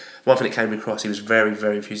 And one thing that came across, he was very,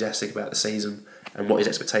 very enthusiastic about the season and what his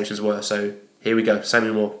expectations were. So here we go, Sammy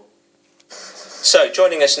Moore. So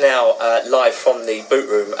joining us now live from the boot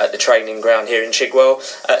room at the training ground here in Chigwell,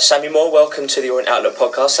 Sammy Moore, welcome to the Orient Outlook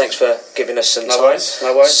podcast. Thanks for giving us some time.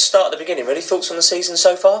 No worries. Start at the beginning, really. Thoughts on the season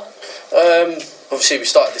so far? Obviously we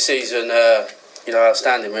started the season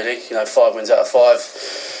outstanding really, 5 wins out of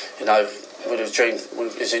 5, would have dreamed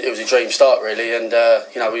it was a dream start really, and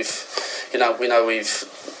we've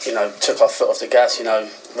took our foot off the gas.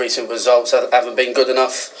 Recent results haven't been good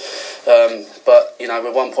enough, but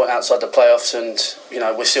we're 1 point outside the playoffs, and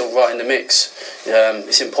we're still right in the mix.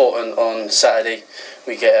 It's important on Saturday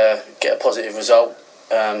we get a positive result,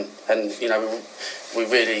 and we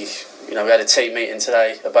really, we had a team meeting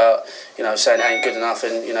today about, saying it ain't good enough,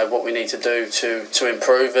 and what we need to do to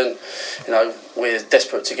improve, and we're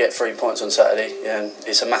desperate to get 3 points on Saturday, and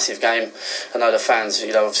it's a massive game. I know the fans,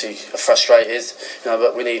 obviously are frustrated,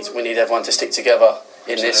 but we need everyone to stick together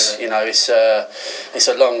in this. It's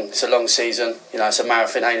a long season. It's a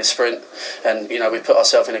marathon, ain't a sprint, and we put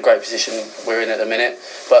ourselves in a great position we're in at the minute.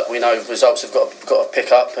 But we know results have got to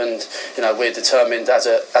pick up, and we're determined as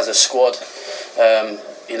a squad.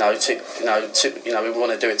 We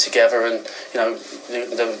want to do it together, and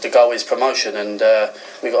the goal is promotion, and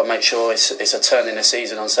we've got to make sure it's a turn in the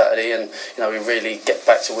season on Saturday, and we really get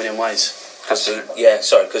back to winning ways. Because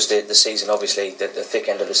the season, obviously, the thick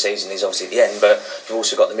end of the season is obviously the end, but you've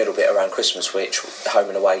also got the middle bit around Christmas, which home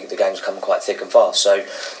and away the games come quite thick and fast. So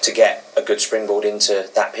to get a good springboard into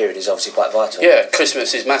that period is obviously quite vital. Yeah,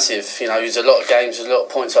 Christmas is massive. There's a lot of games, there's a lot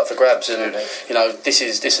of points up for grabs, and this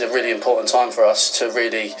is a really important time for us to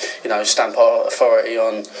really stamp our authority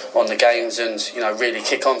on the games, and really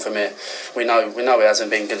kick on from it. We know it hasn't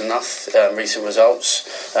been good enough, recent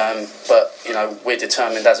results, but we're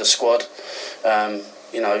determined as a squad.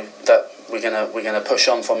 That we're gonna push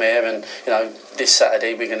on from here, and this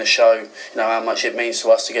Saturday we're gonna show how much it means to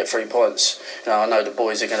us to get 3 points. I know the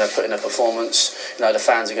boys are gonna put in a performance. The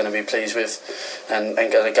fans are gonna be pleased with, and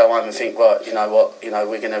gonna go home and think, right,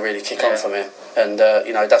 we're gonna really kick on from here, and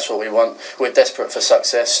that's what we want. We're desperate for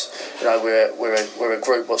success. We're a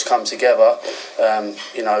group what's come together.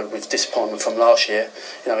 With disappointment from last year,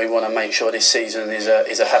 we want to make sure this season is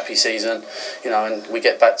a happy season, and we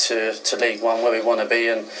get back to League One where we want to be,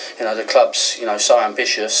 and the club's so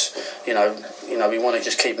ambitious. We want to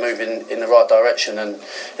just keep moving in the right direction, and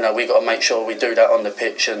we got to make sure we do that on the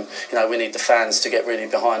pitch, and we need the fans to get really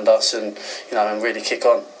behind us, and and really kick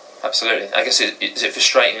on. Absolutely. I guess is it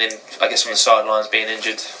frustrating from the sidelines being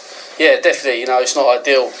injured? Yeah, definitely. It's not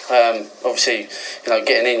ideal. Obviously,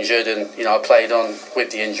 getting injured, and I played on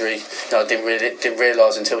with the injury. I didn't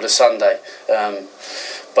realise until the Sunday.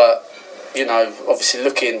 But obviously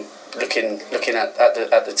looking at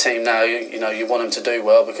the team now, you want them to do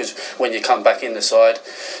well, because when you come back in the side,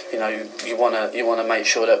 you want to make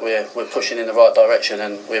sure that we're pushing in the right direction,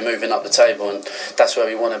 and we're moving up the table, and that's where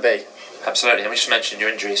we want to be. Absolutely, and we just mentioned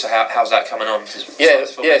your injury, so how's that coming on?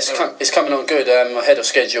 It's coming on good. Ahead of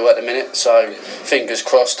schedule at the minute, so fingers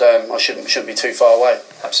crossed. I shouldn't be too far away.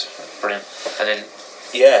 Absolutely, brilliant. And then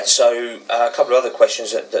so a couple of other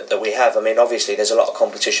questions that we have. I mean, obviously there's a lot of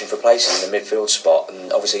competition for places in the midfield spot,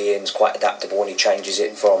 and obviously Ian's quite adaptable, and he changes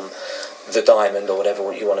it from the diamond or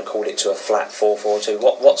whatever you want to call it to a flat 4-4-2.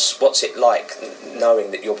 What's it like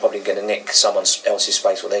knowing that you're probably going to nick someone else's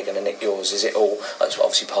space, or they're going to nick yours? Is it all? It's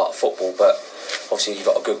obviously part of football, but obviously you've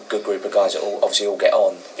got a good group of guys that all get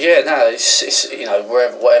on. Yeah, no, it's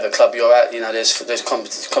whatever club you're at, there's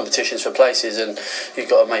competitions for places, and you've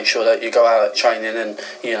got to make sure that you go out at training, and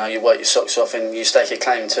you work your socks off, and you stake a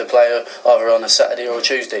claim to a player either on a Saturday or a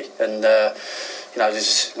Tuesday, and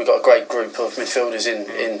we've got a great group of midfielders in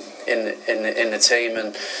the team,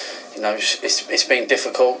 and it's been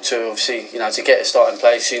difficult to obviously to get a starting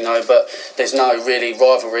place, but there's no really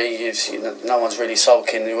rivalry. No one's really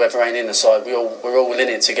sulking whoever ain't in the side. We're all in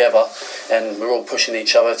it together, and we're all pushing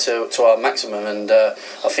each other to our maximum, and I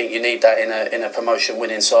think you need that in a promotion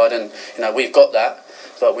winning side, and we've got that,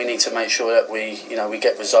 but we need to make sure that we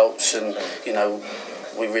get results, and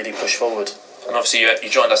we really push forward. And obviously you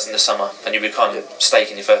joined us in the summer, and you were kind of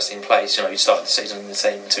staking your first team place. You started the season in the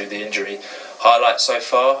team to the injury. Highlights so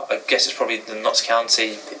far, I guess it's probably the Notts County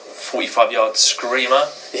 45-yard screamer.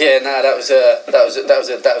 Yeah, no, that was a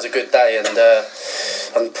good day,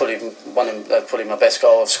 and probably my best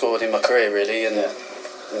goal I've scored in my career, really. And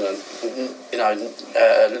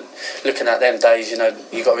looking at them days,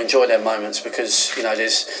 you got to enjoy them moments, because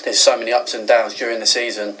there's so many ups and downs during the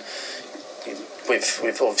season.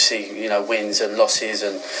 With obviously wins and losses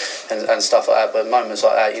and stuff like that, but moments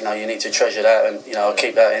like that, you need to treasure that, and I'll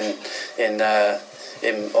keep that I've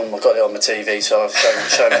got it on my TV, so I'll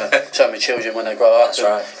show my children when they grow up. That's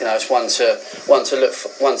right. It's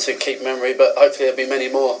one to keep memory, but hopefully there'll be many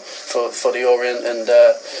more for the Orient, and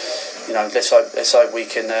let's hope we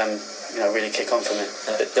can really kick on from it.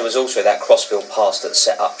 There was also that crossfield pass that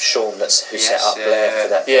set up Sean, who set up Blair for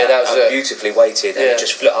that. Yeah, that was beautifully weighted, and it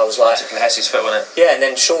just I was like, Hesse's foot, wasn't it? Yeah, and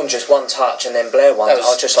then Sean just one touch, and then Blair one. I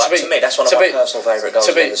was just like, to me, that's one of my personal favourite goals.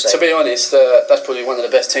 To be honest, that's probably one of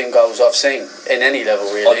the best team goals I've seen in any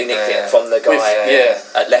level, really. He nicked it from the guy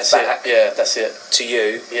at left back. That's it. To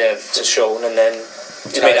you, to Sean, and then.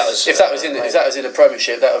 If that was in the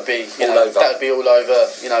Premiership, that would be all over. That would be all over.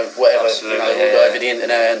 Whatever. Absolutely, all over the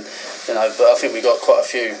internet, and but I think we got quite a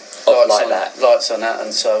few lights on that,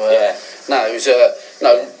 and so no, it was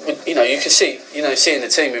you can see, seeing the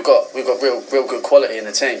team, we've got real good quality in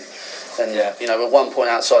the team, and we're 1 point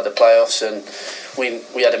outside the playoffs, and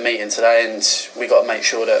we had a meeting today, and we got to make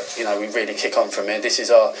sure that we really kick on from here.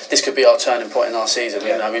 This could be our turning point in our season.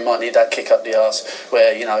 We might need that kick up the arse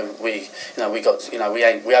where we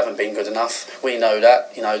haven't been good enough. We know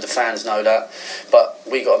that, the fans know that, but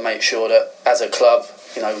we got to make sure that as a club,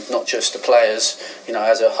 not just the players,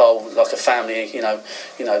 as a whole, like a family,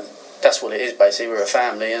 that's what it is basically. We're a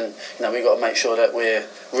family, and we've got to make sure that we're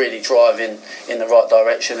really driving in the right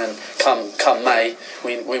direction. And come May,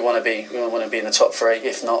 we want to be in the top three,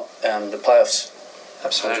 if not the playoffs.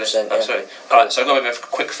 Absolutely, absolutely. All right, so I've got a bit of a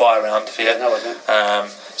quick fire round for you. Yeah, no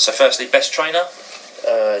worries, so firstly, best trainer?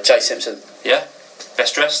 Jay Simpson. Yeah.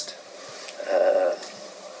 Best dressed?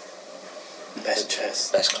 Best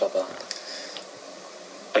dressed. Best clubber.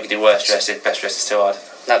 I could do worst dressed if best dressed is too hard.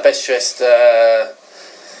 No, best dressed.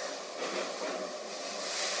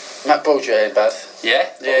 Matt Baldry ain't bad. Yeah?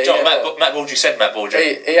 Matt Baldry said Matt Baldry.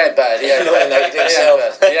 He ain't bad. He ain't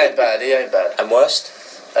bad. He ain't bad. And worst?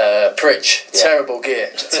 Pritch. Yeah. Terrible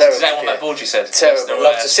gear. Is that what Matt Baldry said? Terrible.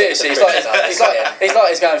 Love to seriously. He's like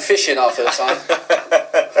he's going fishing after the time.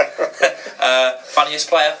 Funniest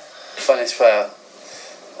player? Funniest player.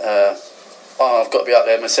 I've got to be up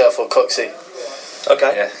there myself or Coxey.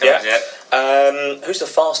 Okay. Yeah. Who's the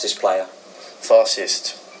fastest player?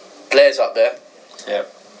 Fastest. Blair's up there. Yeah.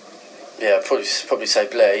 Yeah, probably say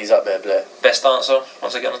Blair. He's up there, Blair. Best dancer?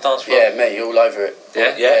 Once I get on the dance floor? Yeah, me, all over it.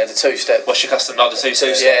 Yeah? Yeah, the two-step. What's your custom? The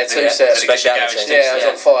two-step? Yeah, two-step. Speciality. Yeah, I was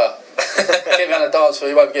on fire. Get me on the dance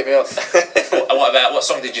floor, you won't get me off. What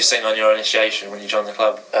song did you sing on your initiation when you joined the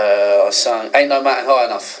club? I sang Ain't No Mountain High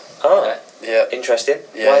Enough. Oh, yeah. Interesting.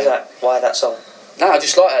 Yeah. Why that song? No, I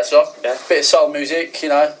just like that song. Yeah. Bit of soul music,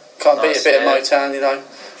 can't beat a bit of Motown,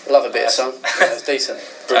 Love a bit of song. Yeah, it's decent.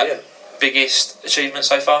 Brilliant. Biggest achievement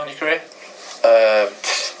so far in your career?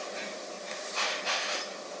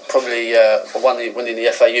 Probably winning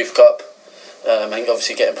the FA Youth Cup, and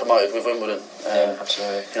obviously getting promoted with Wimbledon.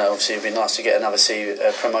 Absolutely. Obviously it'd be nice to get another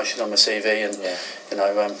promotion on my CV,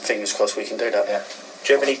 and fingers crossed we can do that. Yeah.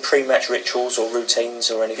 Do you have any pre-match rituals or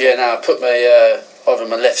routines or anything? Yeah, no, I put my either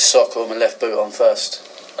my left sock or my left boot on first.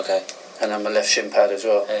 Okay. And then my left shin pad as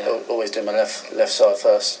well. Yeah. Always do my left side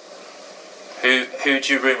first. Who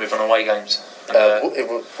do you room with on away games?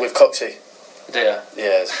 With Coxey. Do you?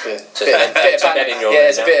 Yeah, it's a bit of Bed banter. in your Yeah, room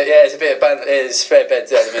it's a bit of banter. It's spare bed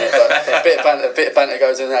there at the minute, but a bit of banter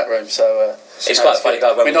goes in that room. So it's quite funny.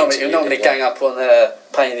 We normally gang up on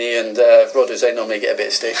Payne and Rodders. They normally get a bit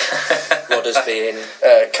of stick. Rodders being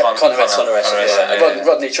Conor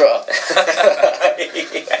Rodney Trotter.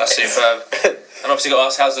 That's superb. And obviously got to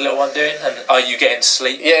ask, how's the little one doing? And are you getting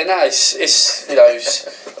sleep? Yeah, no, it's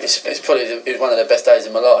probably one of the best days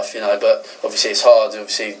of my life, But obviously it's hard.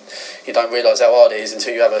 Obviously, you don't realise how hard it is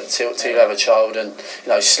until you have a child, and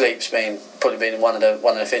sleep's probably been one of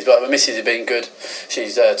the things. But my missus has been good.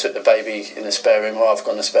 She's took the baby in the spare room, or I've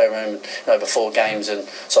gone in the spare room, before games, and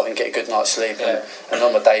so I can get a good night's sleep. Yeah. And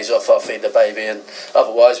on my days off, I feed the baby, and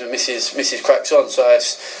otherwise, my missus cracks on. So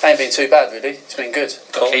it ain't been too bad really. It's been good.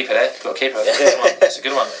 Got to keep it there. Got to keep it. That's a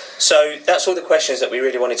good one. So that's all the questions that we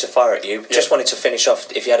really wanted to fire at you. Just wanted to finish off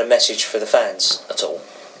if you had a message for the fans at all.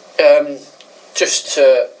 Just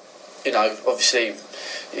to, obviously,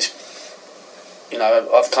 it's,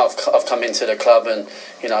 I've come into the club, and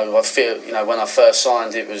I feel, when I first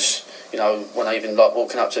signed, it was, when I even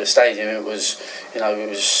walking up to the stadium, it was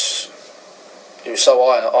so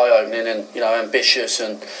eye-opening and ambitious,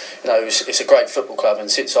 and it's a great football club. And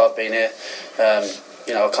since I've been here,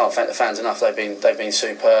 I can't thank the fans enough. They've been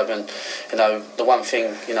superb, and the one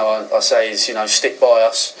thing I say is stick by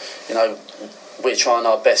us. We're trying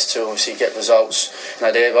our best to obviously get results.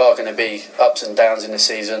 There are going to be ups and downs in the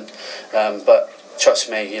season, but trust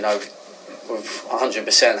me, with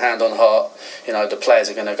 100% hand on heart, the players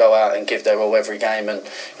are going to go out and give their all every game, and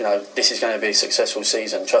this is going to be a successful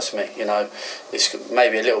season. Trust me, it's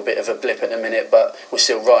maybe a little bit of a blip at the minute, but we're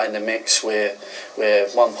still right in the mix. We're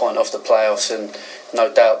 1 point off the playoffs, and no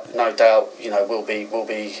doubt, we'll be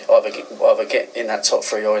either get in that top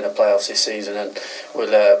three or in the playoffs this season, and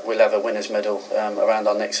we'll have a winners medal around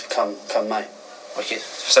our next come May. Wicked.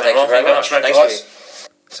 Thank you very much. Thanks for you.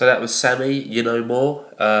 So that was Sammy, more.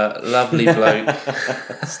 Lovely bloke.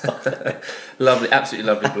 Absolutely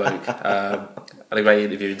lovely bloke. Had a great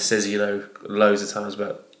interview, and says, loads of times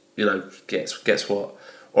about, gets what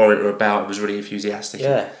Orient are about, and was really enthusiastic.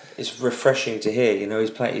 Yeah, it's refreshing to hear.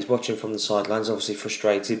 He's watching from the sidelines, obviously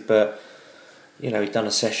frustrated, but, he'd done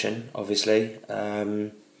a session, obviously.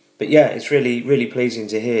 But But yeah, it's really, really pleasing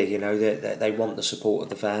to hear, that they want the support of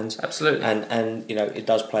the fans. Absolutely. And it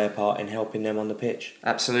does play a part in helping them on the pitch.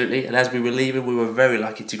 Absolutely. And as we were leaving, we were very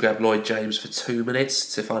lucky to grab Lloyd James for 2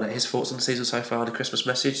 minutes to find out his thoughts on the season so far and a Christmas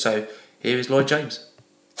message. So here is Lloyd James.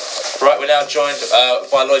 Right, we're now joined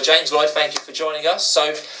by Lloyd James. Lloyd, thank you for joining us.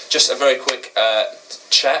 So just a very quick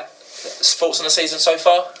chat. Thoughts on the season so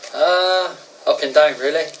far? Up and down,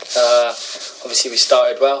 really. Obviously we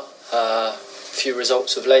started well. Few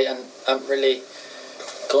results of late and haven't really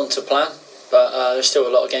gone to plan, but there's still a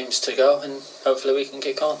lot of games to go and hopefully we can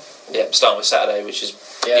kick on. Yeah, starting with Saturday, which is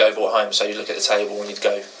the Oval at home, so you look at the table and you'd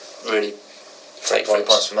go really take 3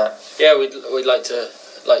 points from that. Yeah, we'd like to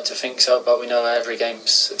think so, but we know every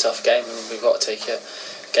game's a tough game and we've got to take it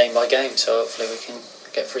game by game, so hopefully we can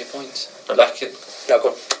get 3 points. Go on.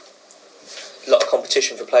 A lot of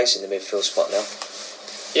competition for place in the midfield spot now.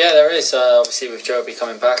 Yeah, there is, obviously with Joby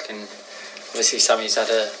coming back, and obviously Sammy's had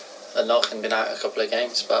a knock and been out a couple of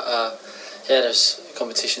games, but there's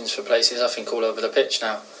competitions for places, I think, all over the pitch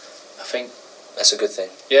now. I think that's a good thing.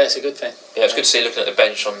 Yeah, it's a good thing. Yeah, it's good to see looking at the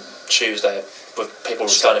bench on Tuesday with people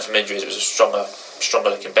returning from injuries. It was a stronger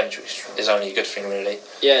looking bench, which is only a good thing, really.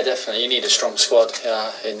 Yeah, definitely. You need a strong squad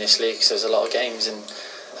in this league because there's a lot of games and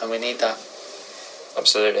we need that.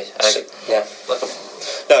 Absolutely.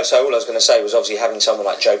 So all I was going to say was obviously having someone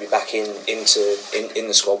like Joby back in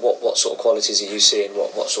the squad. What sort of qualities are you seeing?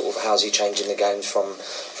 What sort of, how's he changing the games from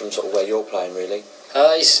sort of where you're playing, really?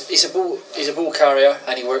 He's a ball carrier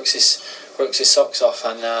and he works his socks off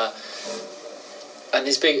and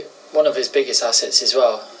one of his biggest assets as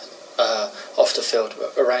well. Off the field,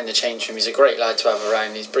 around the change room, he's a great lad to have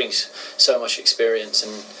around. He brings so much experience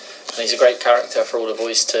and he's a great character for all the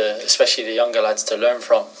boys especially the younger lads, to learn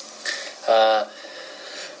from.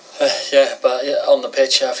 But on the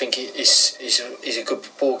pitch, I think he's a good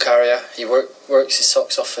ball carrier. He works his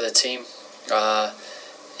socks off for the team.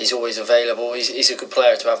 He's always available. He's a good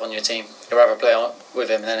player to have on your team. You'd rather play with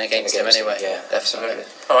him than against him anyway. Yeah, definitely.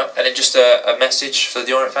 All right, and then just a message for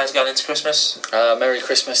the Orient fans going into Christmas. Merry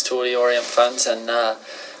Christmas to all the Orient fans, and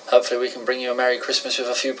hopefully we can bring you a Merry Christmas with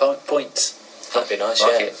a few points. That'd be nice.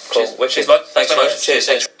 Like yeah. It. Cool. Cheers, Lloyd. Thanks very much.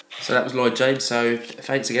 Cheers. So that was Lloyd James. So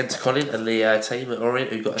thanks again to Colin and the team at Orient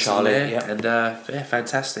who got us Charlie, on there. And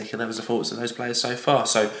fantastic. And that was the thoughts of those players so far.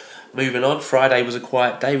 So moving on, Friday was a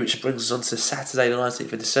quiet day, which brings us on to Saturday the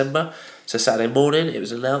 19th of December. So Saturday morning, it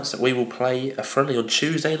was announced that we will play a friendly on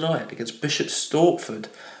Tuesday night against Bishop Stortford.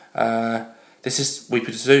 We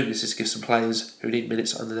presume this is to give some players who need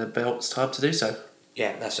minutes under their belts time to do so.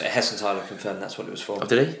 Yeah, that's Hesson Tyler confirmed that's what it was for. Oh,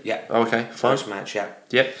 did he? Yeah. Oh, okay, fine. First match, yeah.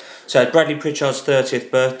 Yep. So Bradley Pritchard's 30th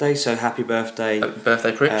birthday, so happy birthday.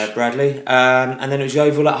 Birthday, Pritch. Bradley. And then it was the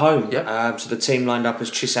Oval at home. Yep. So the team lined up as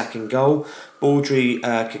Chisak in goal, Baldry,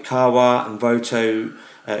 Kikawa and Voto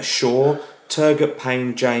Shaw, Turgut,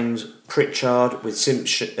 Payne, James, Pritchard with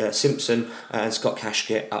Simpson and Scott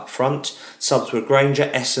Cashkett up front. Subs were Granger,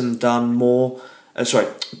 Essen, Dunn, Moncur,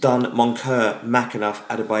 McAnuff,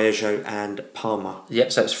 Adebayo and Palmer.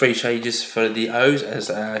 Yep, so it's 3 changes for the O's as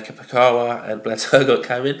Kapakawa and Blair Turgot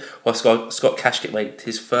came in, while Scott Cashkett made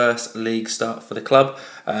his first league start for the club.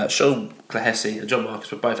 Sean Clahessy and John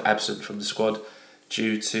Marcus were both absent from the squad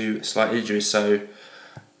due to slight injuries, so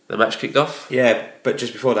the match kicked off. Yeah, but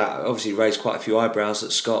just before that, obviously raised quite a few eyebrows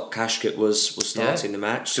that Scott Cashkett was starting the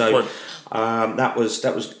match. So that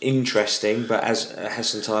was interesting. But as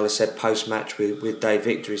Hesson Tyler said post match with Dave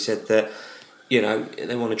Victor, he said that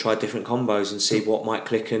they want to try different combos and see what might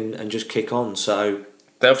click and just kick on. So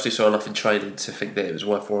they obviously saw enough in training to think that it was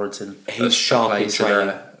worth warranting. He's sharp in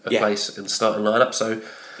training. Place in the starting lineup. So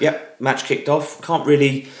match kicked off.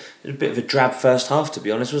 A bit of a drab first half, to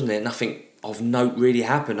be honest, wasn't it? Nothing of note really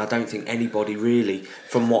happened. I don't think anybody really,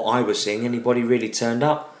 from what I was seeing, really turned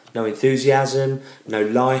up. No enthusiasm, no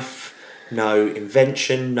life, no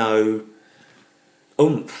invention, no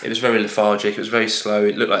oomph. It was very lethargic, it was very slow.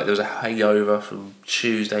 It looked like there was a hangover from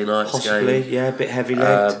Tuesday night's Possibly, game. yeah, a bit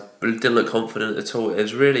heavy-legged. But it didn't look confident at all. It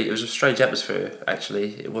was a strange atmosphere,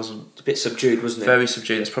 actually. It wasn't... It's a bit subdued, wasn't it? Very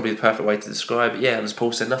subdued, that's probably the perfect way to describe it. Yeah, and as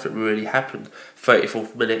Paul said, nothing really happened.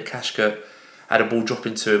 34th minute, Cashkett had a ball drop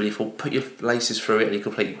into him and he thought, put your laces through it, and he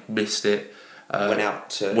completely missed it. Went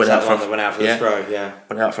out for the throw, yeah.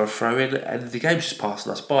 Went out for a throw in, and the game was just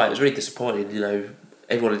passing us by. It was really disappointing,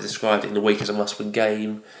 Everyone had described it in the week as a must-win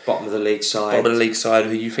game. Bottom of the league side,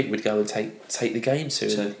 who you think would go and take the game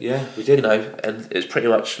to. Yeah, we did. And it was pretty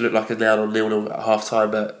much looked like a 0-0 at half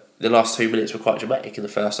time, but the last 2 minutes were quite dramatic in the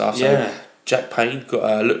first half. So Jack Payne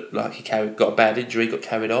looked like he got a bad injury, got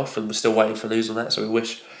carried off, and we're still waiting for news on that. So we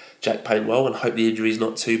wish Jack playing well, and hope the injury's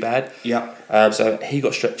not too bad. Yeah. So he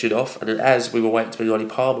got stretchered off, and then as we were waiting to bring Ollie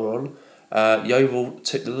Palmer on, Yeovil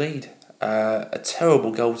took the lead. A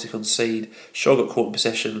terrible goal to concede. Shaw got caught in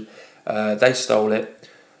possession. They stole it.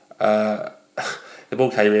 The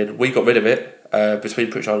ball came in. We got rid of it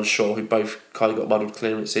between Pritchard and Shaw, who both kind of got muddled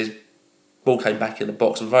clearances. Ball came back in the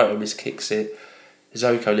box, and Voto miskicks it.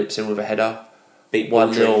 Zoko lips in with a header. Beat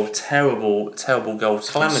 1-0. Terrible goal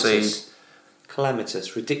to concede.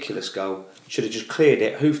 Calamitous, ridiculous goal. Should have just cleared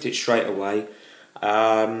it, hoofed it straight away.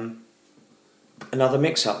 Another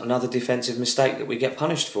mix-up, another defensive mistake that we get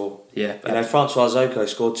punished for. Yeah, Francois Zoko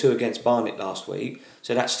scored 2 against Barnet last week,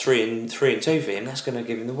 so that's 3 and 2 for him. That's going to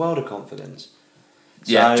give him the world of confidence.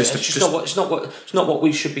 So it's not what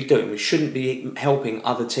we should be doing. We shouldn't be helping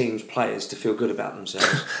other teams' players to feel good about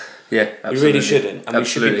themselves. Yeah, absolutely. We really shouldn't, and absolutely. we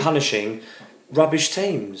should be punishing rubbish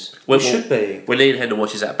teams. We should be. When Ian Hendon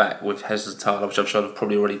watches that back with Hesseltine, which I'm sure I've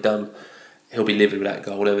probably already done, he'll be livid with that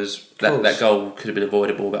goal. That goal could have been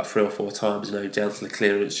avoidable about 3 or 4 times, down to the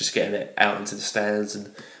clearance, just getting it out into the stands,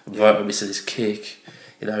 and Voto missing his kick,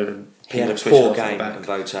 and he had a poor game,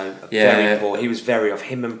 Voto. Very poor. He was very off.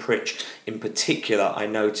 Him and Pritch, in particular, I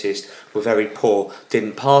noticed, were very poor.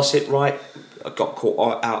 Didn't pass it right, got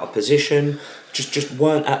caught out of position, just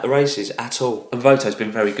weren't at the races at all. And Voto's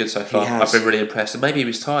been very good so far. He has. I've been really impressed. And maybe he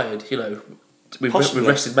was tired, We've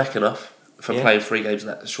rested Mac enough for playing 3 games in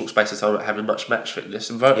that short space of time, not having much match fitness.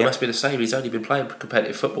 And Voto must be the same. He's only been playing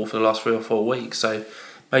competitive football for the last 3 or 4 weeks, so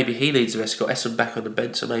maybe he needs a rest. Got Essen back on the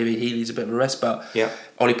bench, so maybe he needs a bit of a rest. But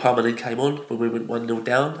Ollie Palmer then came on when we went 1-0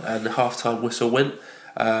 down, and the half-time whistle went.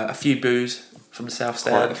 A few boos from the south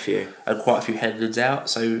stand, quite a few Hendons out.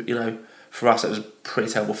 So for us, it was a pretty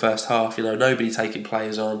terrible first half. Nobody taking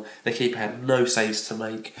players on. The keeper had no saves to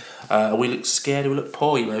make. We looked scared. We looked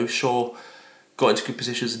poor. Shaw got into good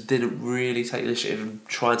positions and didn't really take initiative and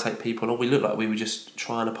try and take people on. We looked like we were just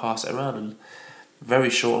trying to pass it around and very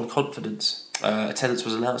short on confidence. Attendance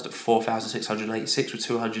was announced at 4,686 with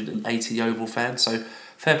 280 Yeovil fans. So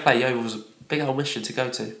fair play. Yeovil was a big old mission to go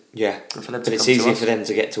to. Yeah, but it's easier for them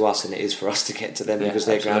to get to us than it is for us to get to them because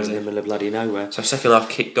they're grounds in the middle of bloody nowhere. So second half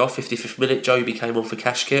kicked off, 55th minute, Joby came on for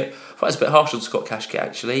Cashkit. I thought it was a bit harsh on Scott Cashkit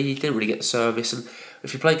actually. He didn't really get the service, and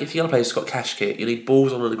if you're going to play Scott Cashkit, you need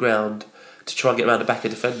balls on the ground to try and get around the back of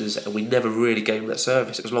defenders, and we never really gave him that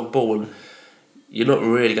service. It was long ball, and you're not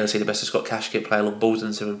really going to see the best of Scott Cashkit play long balls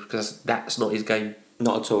into him because that's not his game.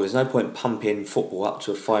 Not at all. There's no point pumping football up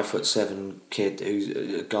to a 5'7" kid who's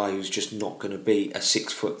a guy who's just not going to be a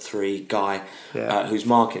 6'3" guy who's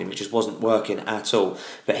marking him. It just wasn't working at all.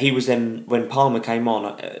 But he was then, when Palmer came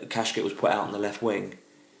on, Cashkit was put out on the left wing.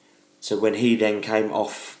 So when he then came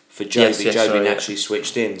off for Joby, Joby naturally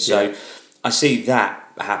switched in. So I see that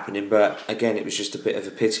happening, but again, it was just a bit of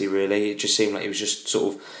a pity, really. It just seemed like he was just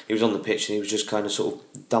he was on the pitch and he was just kind of sort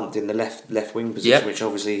of dumped in the left wing position, which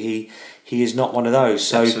obviously he is not one of those.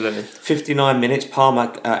 So absolutely. 59 minutes,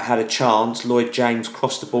 Palmer had a chance. Lloyd James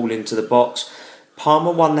crossed the ball into the box.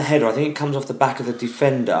 Palmer won the header. I think it comes off the back of the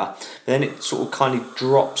defender, but then it sort of kind of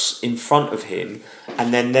drops in front of him,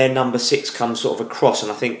 and then their number 6 comes sort of across,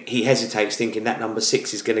 and I think he hesitates, thinking that number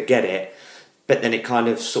 6 is going to get it. But then it kind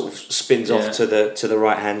of sort of spins off to the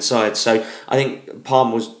right hand side. So I think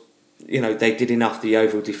Palmer was, they did enough, the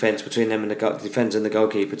Yeovil defence between them and the defence and the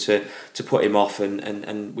goalkeeper to put him off,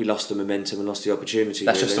 and we lost the momentum and lost the opportunity.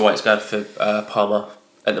 That's just the way it's going for Palmer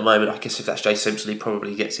at the moment. I guess if that's Jay Simpson, he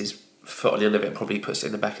probably gets his foot on the end of it and probably puts it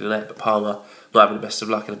in the back of the net. But Palmer not having the best of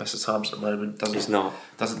luck and the best of times at the moment.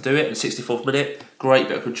 Doesn't do it. In the 64th minute, great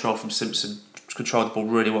bit of control from Simpson. Controlled the ball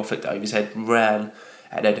really well, flicked it over his head, ran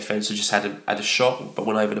at their defence and just had a shot but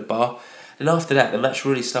went over the bar. And after that, the match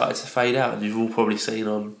really started to fade out, and you've all probably seen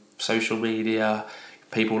on social media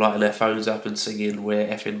people lighting their phones up and singing "We're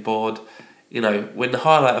effing bored." When the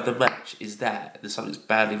highlight of the match is that there's something's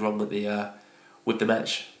badly wrong with the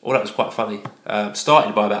match. All that was quite funny.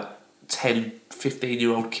 Started by about 10,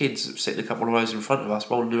 15-year-old kids sitting a couple of rows in front of us,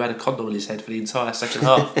 one who had a condom on his head for the entire second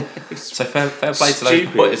half. So fair play to those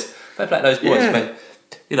boys. Fair play to those boys.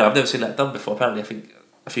 But I've never seen that done before. Apparently, I think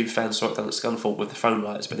a few fans saw it done at Scunthorpe with the phone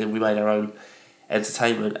lights, but then we made our own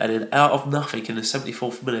entertainment. And then out of nothing, in the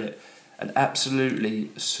 74th minute, an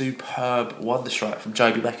absolutely superb wonder strike from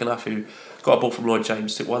Joby McAnuff, who got a ball from Lloyd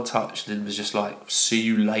James, took one touch, and then was just like, "See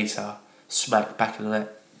you later," smack back in the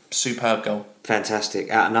net. Superb goal.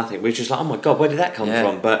 Fantastic. Out of nothing. We were just like, oh my God, where did that come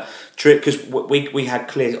from? But because I had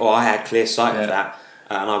clear sight of that.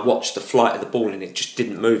 And I watched the flight of the ball, and it just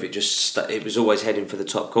didn't move. It was always heading for the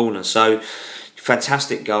top corner. So,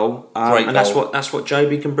 fantastic goal. Great and goal. that's what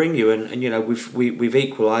Joby can bring you. And we've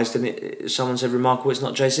equalised. And someone said remarkable. It's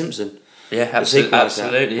not Jay Simpson. Yeah,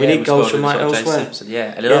 absolutely. We need goals from elsewhere. Simpson,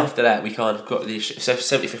 and then after that we kind of got the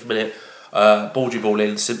 75th minute. Baldry ball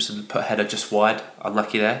in. Simpson put a header just wide.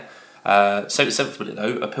 Unlucky there. 77th minute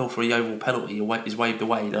though, appeal for a Yeovil penalty is waved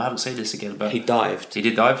away. Now, I haven't seen this again, but he dived. He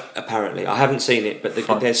did dive. Apparently, I haven't seen it, but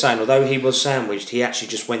they're saying although he was sandwiched, he actually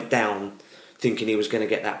just went down, thinking he was going to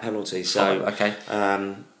get that penalty. So okay.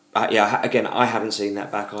 Again, I haven't seen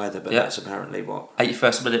that back either, but that's apparently what.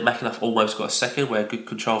 81st minute, McAnuff almost got a second, where good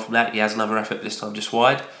control from that. He has another effort, this time just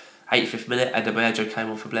wide. 85th minute, Adebayo came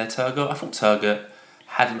on for Blair Turgott. I thought Turgott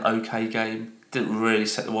had an okay game. Didn't really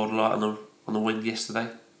set the world alight on the wing yesterday.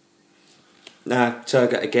 No,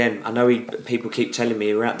 Turgott again. I know people keep telling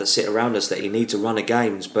me that sit around us that he needs a run of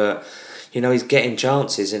games, but he's getting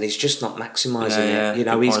chances and he's just not maximising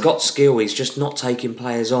it. He's got skill. He's just not taking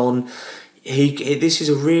players on. This is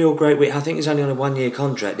a real great week. I think he's only on a 1-year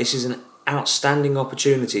contract. This is an outstanding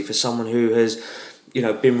opportunity for someone who has,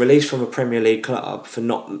 been released from a Premier League club for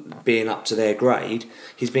not being up to their grade.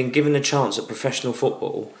 He's been given a chance at professional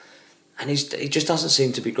football, and he just doesn't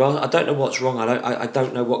seem to be grasped. I don't know what's wrong. I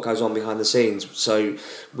don't know what goes on behind the scenes. So,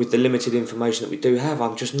 with the limited information that we do have,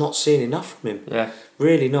 I'm just not seeing enough from him. Yeah,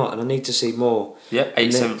 really not, and I need to see more. Yeah,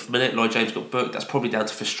 87th minute, Lloyd James got booked. That's probably down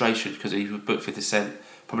to frustration because he was booked for dissent.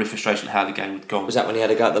 Probably frustration how the game had gone. Was that when he had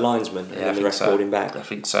to go at the linesman and then the ref called him back? I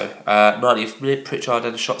think so. 90th minute, Pritchard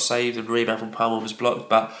had a shot saved and rebound from Palmer was blocked,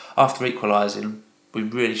 but after equalising, we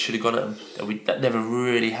really should have gone at him. And that never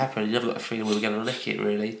really happened. You never got the feeling we were going to nick it,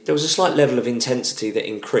 really. There was a slight level of intensity that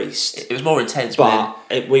increased. It was more intense, but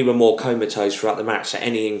we were more comatose throughout the match. So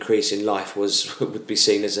any increase in life would be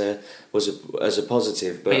seen as a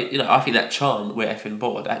positive. But I think that chant "we're effing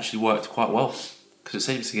bored" actually worked quite well because it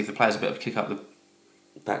seems to give the players a bit of a kick up the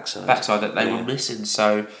backside that they were missing.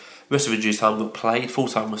 So rest of reduced time got played,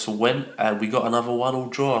 full-time whistle went, and we got another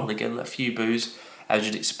 1-1 draw, and again a few boos as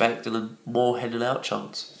you'd expect, and a more heading out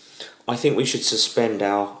chance. I think we should suspend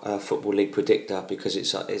our Football League predictor because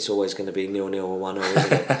it's always going to be 0-0 or 1-0,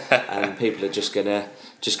 isn't it? And people are just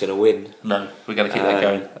gonna win. No, we're going to keep that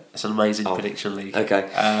going. It's an amazing prediction league.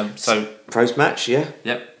 Okay. So post match,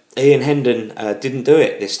 Yep. Ian Hendon didn't do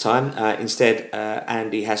it this time. Instead,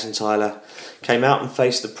 Andy Hassenthaler came out and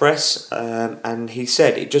faced the press, and he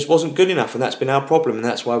said it just wasn't good enough, and that's been our problem, and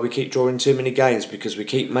that's why we keep drawing too many games, because we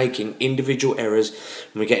keep making individual errors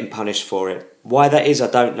and we're getting punished for it. Why that is,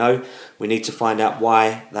 I don't know. We need to find out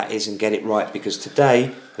why that is and get it right, because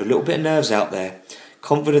today there are a little bit of nerves out there.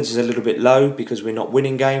 Confidence is a little bit low because we're not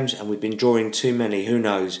winning games and we've been drawing too many. Who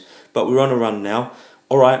knows? But we're on a run now.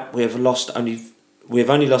 All right, we have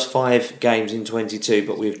only lost 5 games in 22,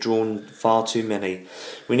 but we've drawn far too many.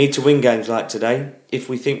 We need to win games like today. If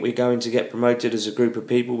we think we're going to get promoted as a group of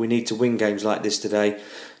people, we need to win games like this today,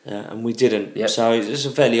 and we didn't. Yep. So it's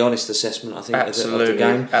a fairly honest assessment, I think, of the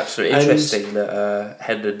game. Absolutely interesting that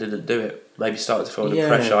Hendon didn't do it. Maybe started to feel the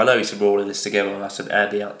pressure. I know he said we're all in this together, and I sent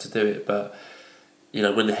Andy out to do it, but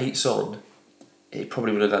when the heat's on, he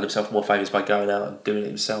probably would have done himself more favours by going out and doing it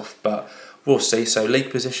himself, but we'll see. So league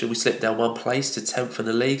position, we slipped down 1 place to 10th in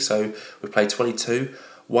the league. So we played 22,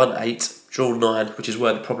 won 8, drawn 9, which is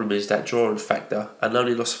where the problem is, that drawing factor, and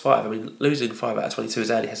only lost 5. I mean, losing 5 out of 22,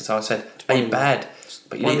 as Andy Hassenthaler said, ain't bad,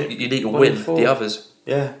 but you need to win the others.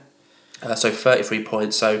 Yeah. So 33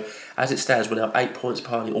 points. So as it stands, we're now 8 points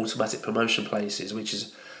behind the automatic promotion places, which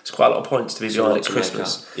is quite a lot of points to be behind at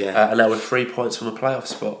Christmas. And now we're 3 points from a playoff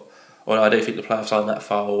spot. Well, I don't think the playoffs aren't that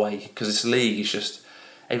far away, because this league is just,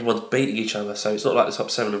 everyone's beating each other, so it's not like the top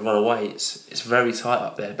 7 have run away. It's very tight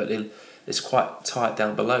up there, but then it's quite tight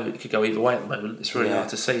down below. It could go either way at the moment. It's really hard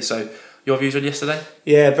to see. So, your views on yesterday?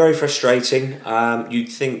 Yeah, very frustrating. You'd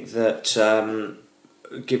think that,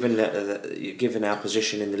 given our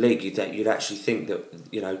position in the league, you'd actually think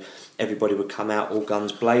that everybody would come out all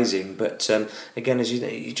guns blazing. But again, as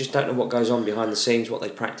you just don't know what goes on behind the scenes, what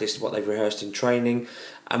they've practiced, what they've rehearsed in training,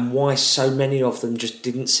 and why so many of them just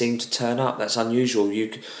didn't seem to turn up. That's unusual.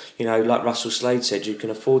 You like Russell Slade said, you can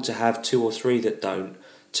afford to have 2 or 3 that don't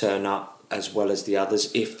turn up as well as the others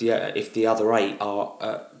if the other 8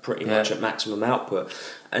 are pretty much at maximum output.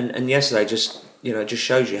 And yesterday just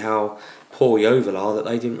shows you how poor Yeovil are, that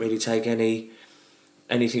they didn't really take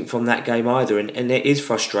anything from that game either, and it is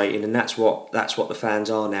frustrating, and that's what the fans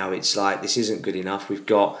are now. It's like, this isn't good enough. We've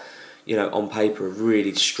got on paper a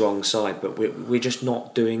really strong side, but we're just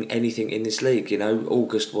not doing anything in this league.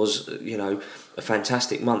 August was a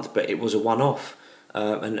fantastic month, but it was a one-off,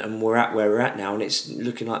 and we're at where we're at now, and it's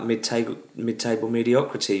looking like mid-table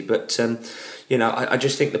mediocrity. But I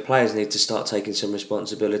just think the players need to start taking some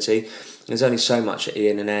responsibility. There's only so much that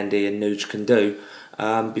Ian and Andy and Nuge can do.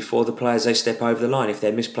 before the players they step over the line. If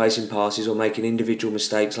they're misplacing passes or making individual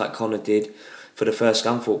mistakes like Connor did for the first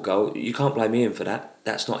Scunthorpe goal, you can't blame Ian for that.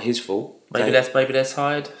 That's not his fault. Maybe they're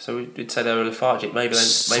tired. So we did say they were lethargic. Maybe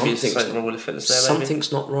there's something wrong with the fitness there. Something's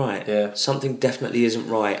not right. Yeah. Something definitely isn't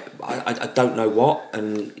right. I don't know what.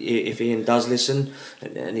 And if Ian does listen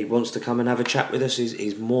and he wants to come and have a chat with us,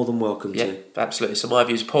 he's more than welcome to. Yeah, absolutely. So my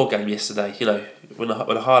view is poor game yesterday. You know, when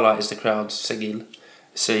the highlight is the crowd singing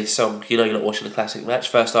silly song, you know you're not watching a classic match.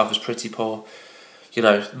 First half was pretty poor. You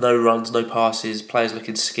know, no runs, no passes, players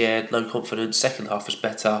looking scared, no confidence. Second half was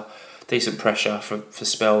better. Decent pressure for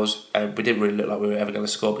spells, and we didn't really look like we were ever going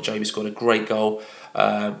to score, but Jamie scored a great goal.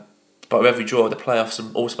 But with every draw, the playoffs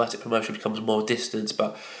and automatic promotion becomes more distant.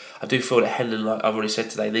 But I do feel that Hendon, like I've already said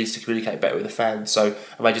today, needs to communicate better with the fans. So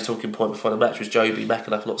a major talking point before the match was Joby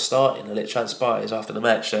McAnuff not starting, and it transpires after the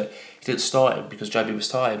match that he didn't start him because Joby was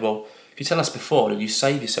tired. Well, if you tell us before, then you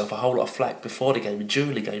save yourself a whole lot of flack before the game and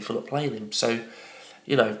during the game for not playing him. So,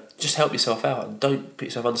 you know, just help yourself out and don't put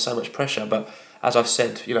yourself under so much pressure. But as I've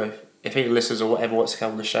said, you know, if any listeners or whatever wants to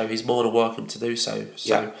come on the show, he's more than welcome to do so.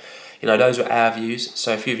 So, you know, those were our views.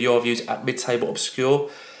 So a few of your views at Mid-Table Obscure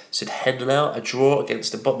said Hendon out, a draw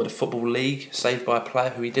against the bottom of the Football League, saved by a player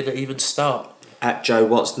who he didn't even start. At Joe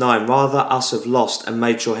Watts 9, rather us have lost and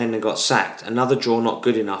made sure Hendon got sacked. Another draw not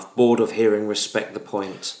good enough. Bored of hearing respect the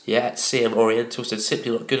point. Yeah, at CM Oriental said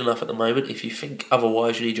simply not good enough at the moment. If you think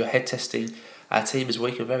otherwise, you need your head testing. Our team is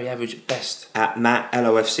weak and very average at best. At Matt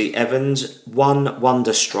LOFC Evans, one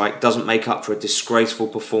wonder strike doesn't make up for a disgraceful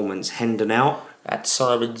performance. Hendon out. At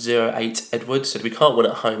Simon08 Edwards said we can't win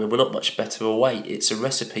at home and we're not much better away. It's a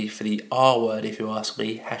recipe for the R word if you ask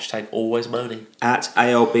me. Hashtag always moaning. At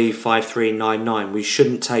ALB 5399, we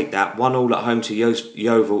shouldn't take that. 1-1 at home to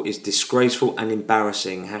Yeovil is disgraceful and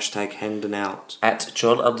embarrassing. Hashtag Hendon out. At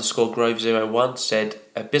John_Grove01 said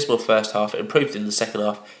abysmal first half, improved in the second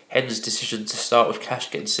half. Hendon's decision to start with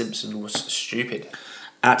Cash and Simpson was stupid.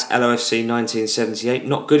 At LOFC 1978,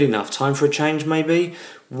 not good enough. Time for a change maybe?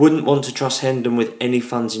 Wouldn't want to trust Hendon with any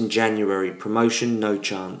funds in January. Promotion, no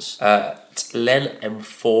chance. Len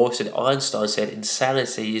M4 said Einstein said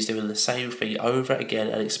insanity is doing the same thing over again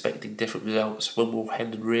and expecting different results. When will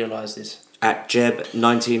Hendon realise this? At Jeb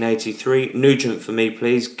 1983, Nugent for me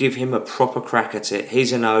please. Give him a proper crack at it.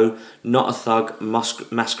 He's an O, not a thug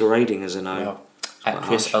masquerading as an O. Wow. At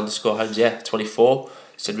Chris_Holmes, 24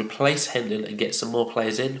 said replace Hendon and get some more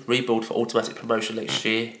players in. Rebuild for automatic promotion next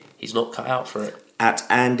year. He's not cut out for it. At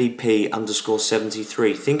Andy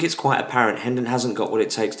P_73, think it's quite apparent Hendon hasn't got what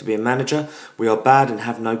it takes to be a manager. We are bad and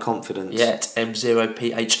have no confidence. Yeah, at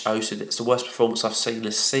M0PHO said it's the worst performance I've seen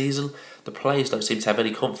this season. The players don't seem to have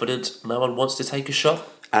any confidence. No one wants to take a shot.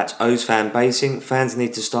 At O's Fan Basing, fans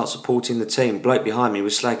need to start supporting the team. Bloke behind me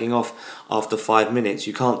was slagging off after 5 minutes.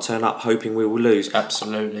 You can't turn up hoping we will lose.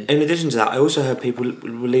 Absolutely. In addition to that, I also heard people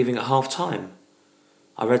were leaving at half time.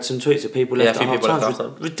 I read some tweets that people left at half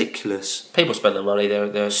time. Ridiculous. People spend their money.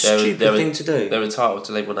 They're stupid thing to do. They're entitled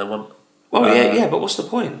to leave when they want. Well, yeah, but what's the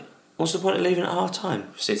point? What's the point of leaving at half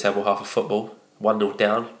time? See a terrible half of football. 1-0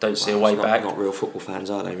 down. Don't see a way back. Not real football fans,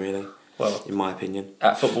 are they? Really? Well, in my opinion.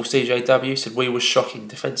 At Football CJW said we were shocking.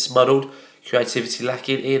 Defence muddled. Creativity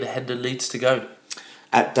lacking. Ian Hendon needs to go.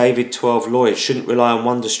 At David 12 Lloyd, shouldn't rely on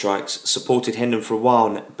wonder strikes. Supported Hendon for a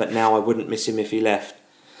while, but now I wouldn't miss him if he left.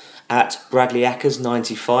 At Bradley Ackers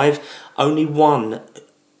 95, only one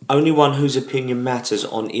whose opinion matters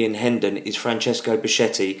on Ian Hendon is Francesco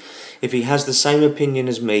Bichetti. If he has the same opinion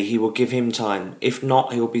as me, he will give him time. If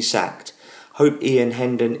not, he'll be sacked. Hope Ian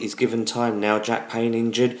Hendon is given time now. Jack Payne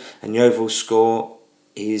injured and Yeovil's score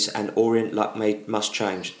is an Orient luck must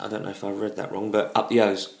change. I don't know if I read that wrong, but up the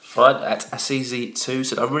O's. Fine. At Asizi2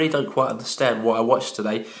 said I really don't quite understand what I watched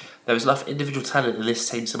today. There was enough individual talent in this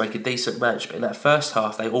team to make a decent match, but in that first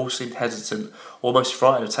half they all seemed hesitant, almost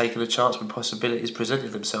frightened of taking a chance when possibilities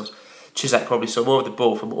presented themselves. Chisak probably saw more of the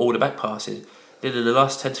ball from all the back passes. Then in the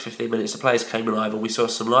last 10 to 15 minutes the players came alive and we saw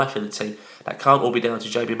some life in the team. That can't all be down to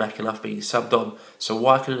Joby McAnuff being subbed on, so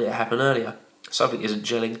why couldn't it happen earlier? Something isn't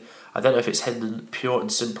gelling. I don't know if it's Hendon pure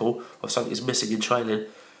and simple or something is missing in training,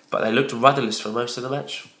 but they looked rudderless for most of the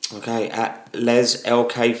match. Okay, at Les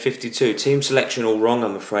LK52, team selection all wrong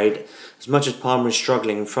I'm afraid. As much as Palmer is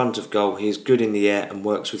struggling in front of goal, he is good in the air and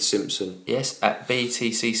works with Simpson. Yes, at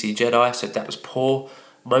BTCC Jedi said that was poor.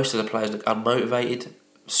 Most of the players look unmotivated.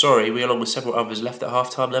 Sorry, we along with several others left at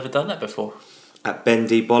half time never done that before. At Ben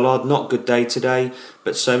D. Bollard, not good day today,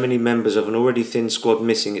 but so many members of an already thin squad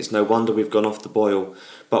missing, it's no wonder we've gone off the boil.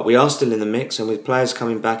 But we are still in the mix, and with players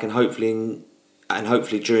coming back and hopefully and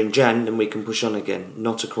hopefully during Jan, then we can push on again.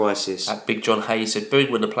 Not a crisis. Big John Hayes said,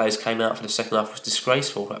 booing when the players came out for the second half was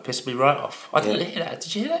disgraceful. That pissed me right off. I didn't hear that.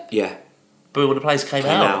 Did you hear that? Yeah. Booing when the players came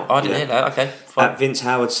out. I didn't hear that. Okay, fine. At Vince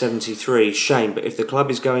Howard 73, shame, but if the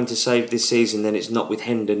club is going to save this season, then it's not with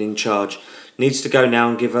Hendon in charge. Needs to go now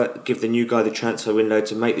and give the new guy the transfer window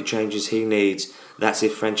to make the changes he needs. That's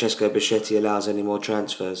if Francesco Bichetti allows any more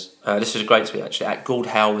transfers. This was a great tweet actually. At Gould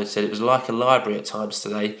Howard said, it was like a library at times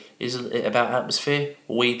today. Isn't it about atmosphere?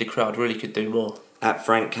 We, the crowd, really could do more. At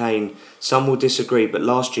Frank Kane, some will disagree, but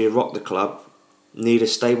last year rocked the club. Need a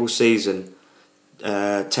stable season.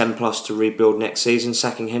 10 plus to rebuild next season.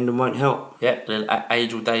 Sacking Hendon won't help. Yeah, and then at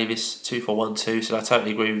Angel Davis 2412 said, I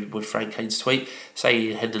totally agree with Frank Kane's tweet.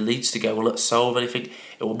 Saying Hendon needs to go will not solve anything.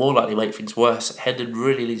 It will more likely make things worse. Hendon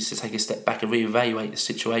really needs to take a step back and reevaluate the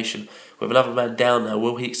situation. With another man down now,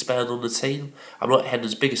 will he expand on the team? I'm not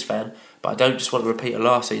Hendon's biggest fan, but I don't just want to repeat of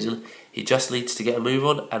last season. He just needs to get a move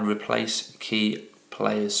on and replace key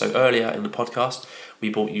players. So earlier in the podcast, we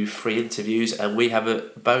brought you 3 interviews, and we have a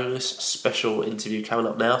bonus special interview coming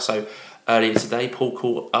up now. So earlier today, Paul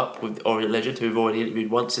caught up with the Orient legend, who we've already interviewed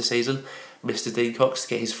once this season, Mr. Dean Cox, to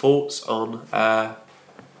get his thoughts on.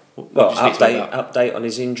 Update on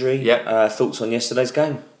his injury. Yeah. Thoughts on yesterday's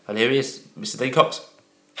game. And here he is, Mr. Dean Cox.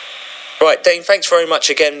 Right, Dean, thanks very much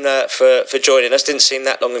again for joining us. Didn't seem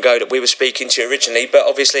that long ago that we were speaking to you originally, but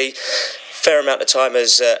obviously fair amount of time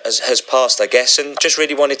has passed, I guess, and just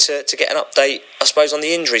really wanted to get an update, I suppose, on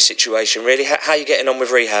the injury situation, really. How are you getting on with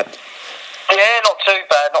rehab? Yeah, not too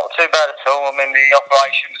bad at all. I mean, the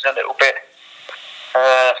operation was a little bit,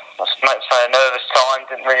 I might say, a nervous time,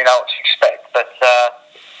 didn't really know what to expect, but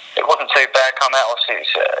it wasn't too bad. Come out, obviously,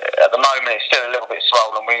 at the moment it's still a little bit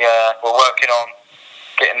swollen. We're working on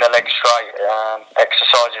getting the legs straight,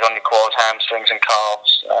 exercises on your quads, hamstrings and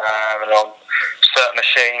calves, and on certain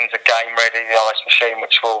machines, a game ready, the ice machine,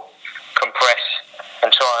 which will compress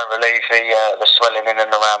and try and relieve the swelling in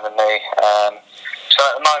and around the knee. So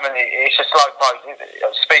at the moment it's a slow process.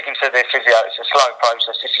 Speaking to the physio, it's a slow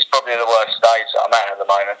process. This is probably the worst stage that I'm at the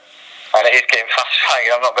moment, and it is getting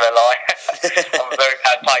frustrating, I'm not going to lie. I'm a very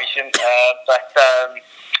bad patient, but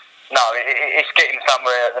no, it's getting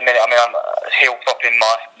somewhere at the minute. I mean, I'm heel propping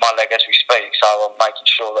my leg as we speak, so I'm making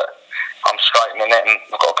sure that I'm straightening it, and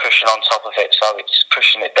I've got a cushion on top of it, so it's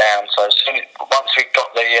pushing it down. So once we've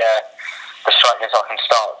got the straighteners, I can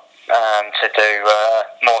start to do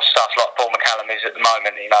more stuff like Paul McCallum is at the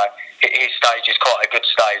moment. You know, his stage is quite a good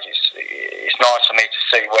stage. It's nice for me to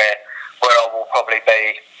see where I will probably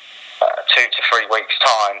be 2 to 3 weeks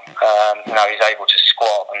time. You know, he's able to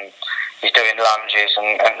squat and he's doing lunges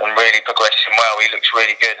and really progressing well. He looks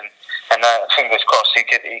really good, and fingers crossed he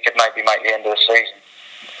could maybe make the end of the season.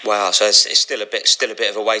 Wow, so it's still a bit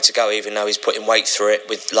of a way to go, even though he's putting weight through it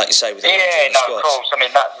with, like you say, with the lunges and the squats. Of course. I mean,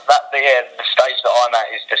 the stage that I'm at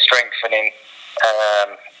is the strengthening,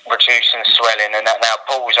 reducing swelling, and that now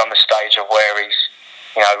Paul's on the stage of where he's,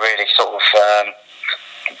 you know, really sort of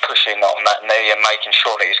pushing on that knee and making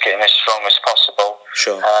sure that he's getting as strong as possible.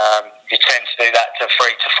 Sure. You tend to do that to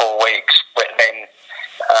 3 to 4 weeks, but then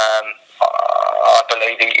I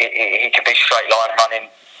believe he can be straight line running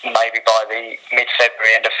maybe by the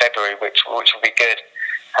mid-February, end of February, which will be good.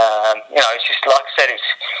 You know, it's just like I said,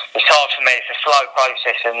 it's hard for me. It's a slow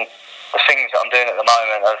process, and the things that I'm doing at the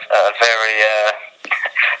moment are very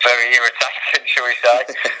very irritating, shall we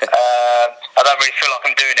say. I don't really feel like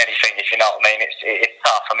I'm doing anything, if you know what I mean. It's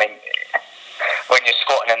tough. I mean, when you're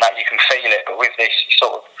squatting and that, you can feel it, but with this,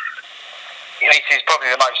 this is probably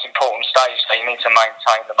the most important stage, so you need to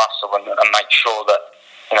maintain the muscle and make sure that,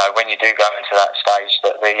 you know, when you do go into that stage,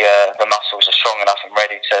 that the muscles are strong enough and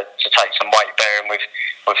ready to take some weight bearing with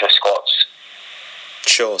the squats.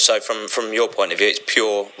 Sure. So from your point of view, it's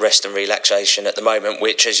pure rest and relaxation at the moment,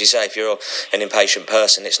 which, as you say, if you're an impatient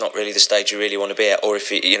person, it's not really the stage you really want to be at, or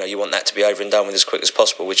if you want that to be over and done with as quick as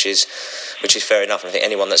possible, which is fair enough. And I think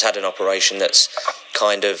anyone that's had an operation that's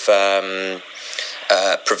kind of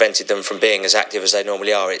prevented them from being as active as they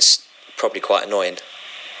normally are, it's probably quite annoying.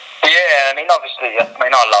 Yeah, I mean, obviously, I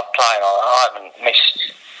love playing. I haven't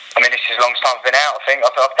missed. I mean, this is the longest time I've been out. I think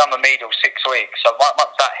I've done the medial 6 weeks. So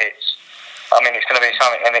once that hits, I mean, it's going to be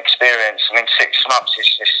an experience. I mean, 6 months is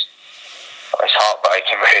just, it's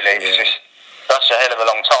heartbreaking, really. Yeah. It's just such a hell of a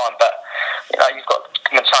long time. But, you know, you've got to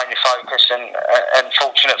maintain your focus. And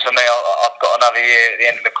fortunate for me, I've got another year at the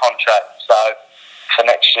end of the contract. So for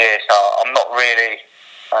next year, so I'm not really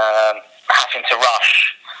having to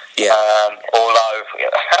rush. Yeah. Although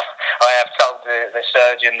I have told the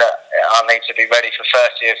surgeon that I need to be ready for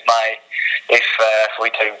 30th May if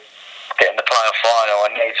we do getting the playoff final.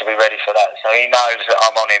 I need to be ready for that. So he knows that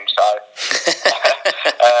I'm on him. So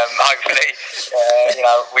hopefully,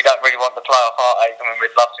 we don't really want the playoff heartache. I mean,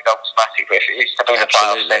 we'd love to go automatic, but if it is to be the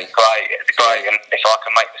playoffs, then great. It's great. And if I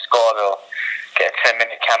can make the squad or get a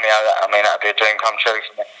 10-minute cameo, that'd be a dream come true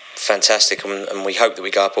for me. Fantastic, and we hope that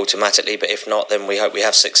we go up automatically, but if not, then we hope we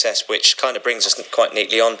have success, which kind of brings us quite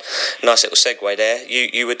neatly on. Nice little segue there.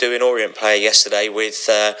 You were doing Orient Player yesterday with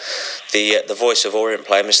the voice of Orient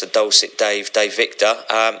Player, Mr. Dulcet Dave Victor.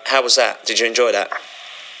 How was that? Did you enjoy that?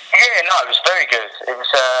 Yeah, no, it was very good. It was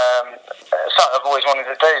something I've always wanted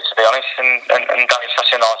to do, to be honest, and Dave's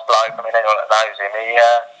such a nice bloke. I mean, anyone that knows him, he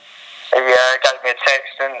gave me a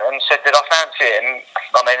text and said, did I fancy it? And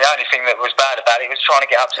I mean, the only thing that was bad about it was trying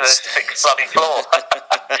to get up to the 6th bloody floor. So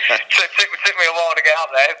it took me a while to get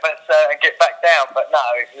up there and get back down. But no,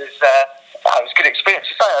 it was a good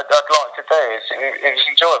experience. It's something I'd like to do. It was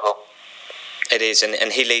enjoyable. It is,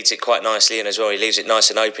 and he leads it quite nicely in as well. He leaves it nice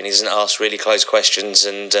and open. He doesn't ask really close questions,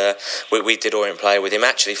 and we did Orient Player with him.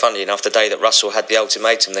 Actually, funnily enough, the day that Russell had the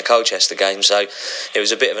ultimatum, the Colchester game, so it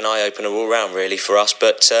was a bit of an eye-opener all round, really, for us.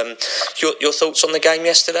 But your thoughts on the game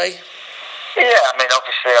yesterday? Yeah, I mean,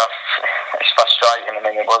 obviously, it's frustrating. I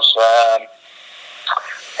mean, it was...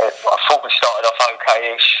 I thought we started off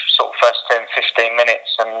okay-ish, sort of first 10-15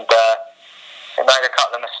 minutes, and... we made a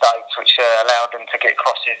couple of mistakes which allowed them to get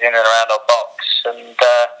crosses in and around our box, and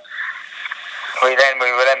we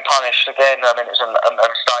were then punished again. I mean, it was a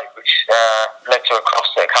mistake which led to a cross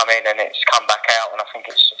that come in and it's come back out, and I think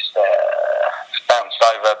it's just bounced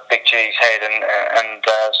over Big G's head, and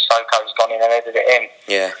Soko's gone in and headed it in.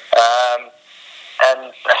 Yeah.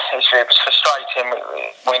 And it was frustrating.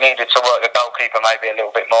 We needed to work the goalkeeper maybe a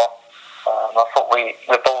little bit more. I thought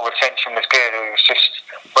the ball retention was good. It was just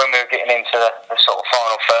when we were getting into the sort of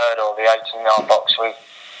final third or the 18-yard box, we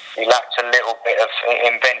lacked a little bit of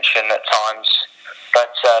invention at times.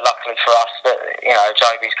 But luckily for us,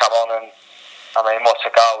 JB's come on, and I mean, what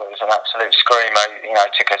a goal! It was an absolute screamer.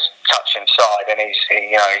 Took a touch inside, and he's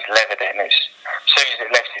levered it, and as soon as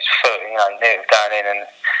it left his foot, he knew it was going in and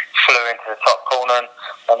flew into the top corner,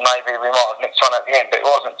 and maybe we might have nicked one at the end, but it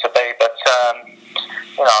wasn't to be. But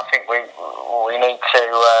I think we need to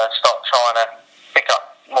start trying to pick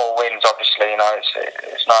up more wins. Obviously,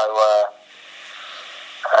 it's no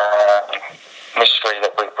mystery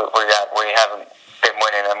that we haven't been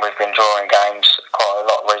winning, and we've been drawing games quite a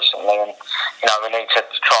lot recently. And we need to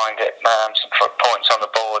try and get some points on the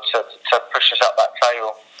board to push us up that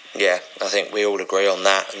table. Yeah, I think we all agree on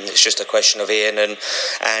that, and it's just a question of Ian and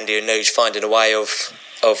Andy and Nuge finding a way of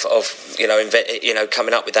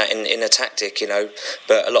coming up with that in a tactic,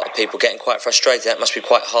 but a lot of people getting quite frustrated. That must be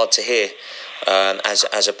quite hard to hear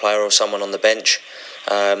as a player or someone on the bench.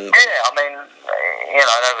 Yeah, I mean,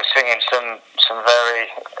 they were singing some very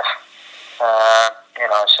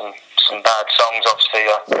some bad songs. Obviously,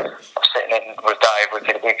 I was sitting in with Dave.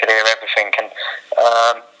 We could hear everything, and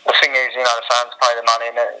the thing is, the fans pay the money,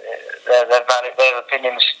 and their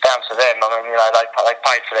opinions down to them. I mean, they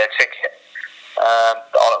paid for their ticket.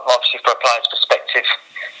 Obviously, from a player's perspective,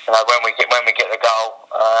 when we get the goal,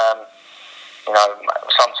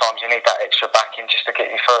 sometimes you need that extra backing just to get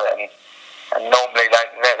you through it, and normally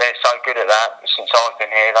they're so good at that. Since I've been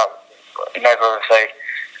here, never have they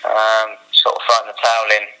sort of thrown the towel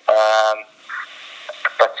in.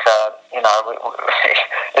 But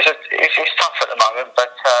it's tough at the moment.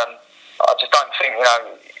 But I just don't think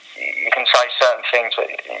you can say certain things, but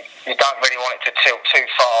you don't really want it to tilt too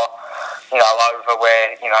far, over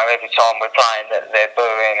where every time we're playing that they're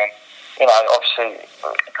booing, and obviously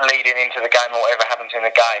leading into the game or whatever happens in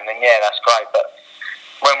the game, then yeah, that's great. But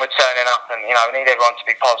when we're turning up, and we need everyone to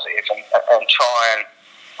be positive and try and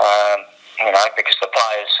because the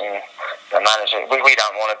players and the manager, we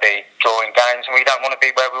don't want to be drawing games, and we don't want to be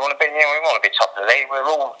where we want to be. We want to be top of the league. We're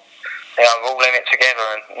all all in it together,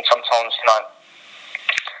 and sometimes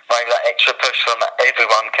maybe that extra push from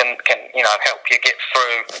everyone can help you get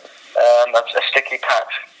through a sticky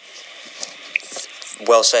patch.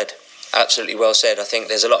 Well said. Absolutely well said. I think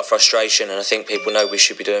there's a lot of frustration, and I think people know we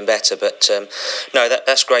should be doing better. But no,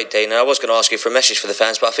 that's great, Dean. I was going to ask you for a message for the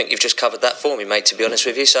fans, but I think you've just covered that for me, mate, to be honest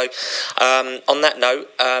with you. So on that note,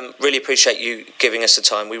 really appreciate you giving us the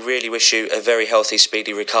time. We really wish you a very healthy,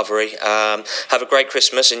 speedy recovery. Have a great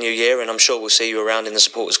Christmas and New Year, and I'm sure we'll see you around in the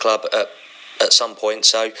Supporters Club at some point.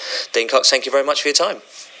 So, Dean Cox, thank you very much for your time.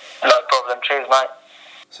 No problem. Cheers, mate.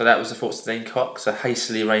 So that was the thoughts of Dean Cox, a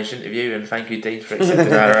hastily arranged interview, and thank you, Dean, for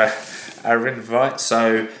accepting our invite.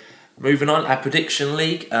 So Moving on, our prediction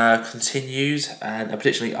league continues, and a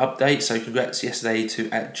prediction league update. So congrats yesterday to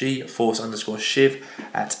at GForce_Shiv,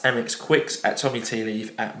 at Amex Quicks, at Tommy T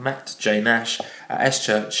Leaf, at Matt J Nash, at S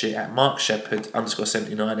Churchy, at Mark Shepherd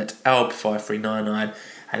 _79, at Alb5399,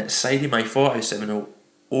 and at Sadie May 407.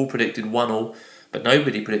 All predicted 1-1, but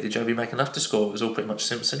nobody predicted Joby making enough to score. It was all pretty much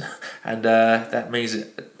Simpson, and that means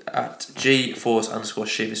that at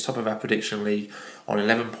GForce_Shiv is top of our prediction league on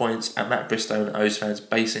 11 points, at Matt Bristow and O's fans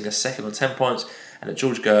basing a second on 10 points, and at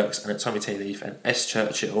George Girks and at Tommy T Leaf and S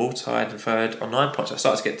Church are all tied and third on 9 points. So it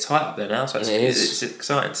starts to get tight up there now, so it's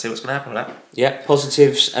exciting to see what's going to happen with that. Yeah,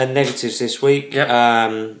 positives and negatives this week.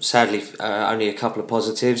 Yep. Sadly, only a couple of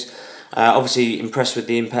positives. Obviously impressed with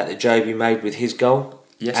the impact that Joby made with his goal.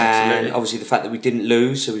 Yes, and absolutely. Obviously the fact that we didn't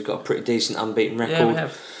lose, so we've got a pretty decent unbeaten record. Yeah, we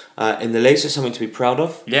have. In the league, so something to be proud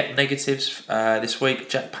of. Yeah, negatives this week.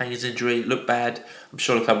 Jack Payne's injury looked bad. I'm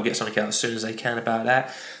sure the club will get something out as soon as they can about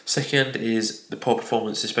that. Second is the poor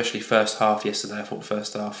performance, especially first half yesterday. I thought the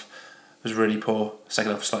first half was really poor.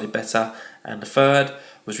 Second half was slightly better. And the third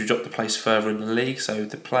was we dropped the place further in the league, so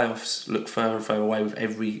the playoffs look further and further away with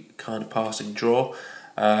every kind of passing draw.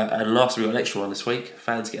 And lastly, we got an extra one this week.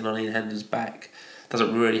 Fans getting on Ian Henderson's back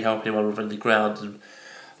doesn't really help anyone within the ground. And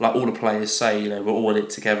like all the players say, we're all in it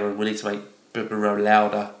together and we need to make Borough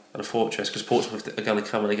louder than a fortress, because Portsmouth are going to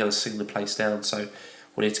come and they're going to sing the place down, so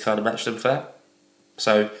we need to kind of match them for that.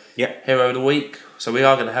 So, Hero of the Week. So we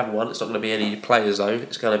are going to have one. It's not going to be any players though.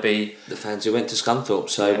 It's going to be the fans who went to Scunthorpe.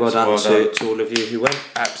 So well done to all of you who went.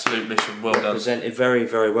 Absolute mission. Well done. Represented very,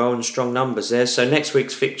 very well, and strong numbers there. So next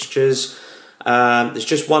week's fixtures. There's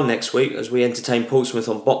just one next week as we entertain Portsmouth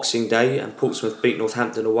on Boxing Day, and Portsmouth beat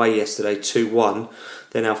Northampton away yesterday 2-1.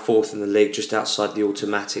 They're now fourth in the league, just outside the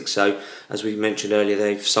automatic. So as we mentioned earlier,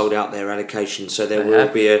 they've sold out their allocation, so there will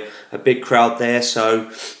be a big crowd there. So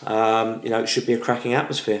it should be a cracking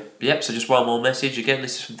atmosphere. Yep. So just one more message again.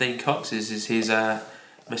 This is from Dean Cox. This is his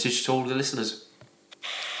message to all the listeners.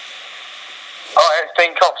 Hi, it's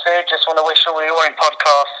Dean Cox here. Just want to wish all the Orient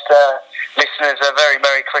podcast listeners a very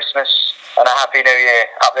Merry Christmas and a Happy New Year.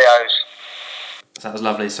 Up the O's. That was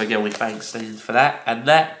lovely. So again, we thank Steve for that. And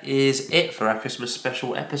that is it for our Christmas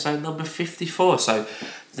special episode number 54. So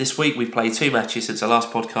this week we've played 2 matches since our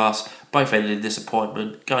last podcast. Both ended in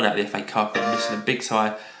disappointment. Going out of the FA Cup and missing a big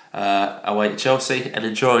tie away to Chelsea, and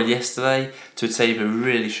enjoying yesterday to a team who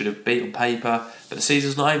really should have beat on paper. But the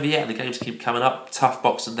season's not over yet and the games keep coming up. Tough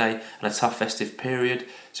Boxing Day and a tough festive period.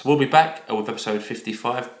 So we'll be back with episode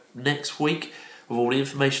 55 next week with all the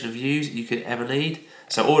information and views you could ever need.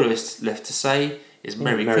 So all there is left to say is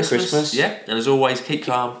Merry Christmas. Yeah, and as always, keep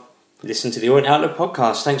calm. Listen to the Orient Outlook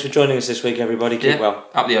podcast. Thanks for joining us this week, everybody. Keep well.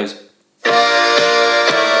 Up the O's.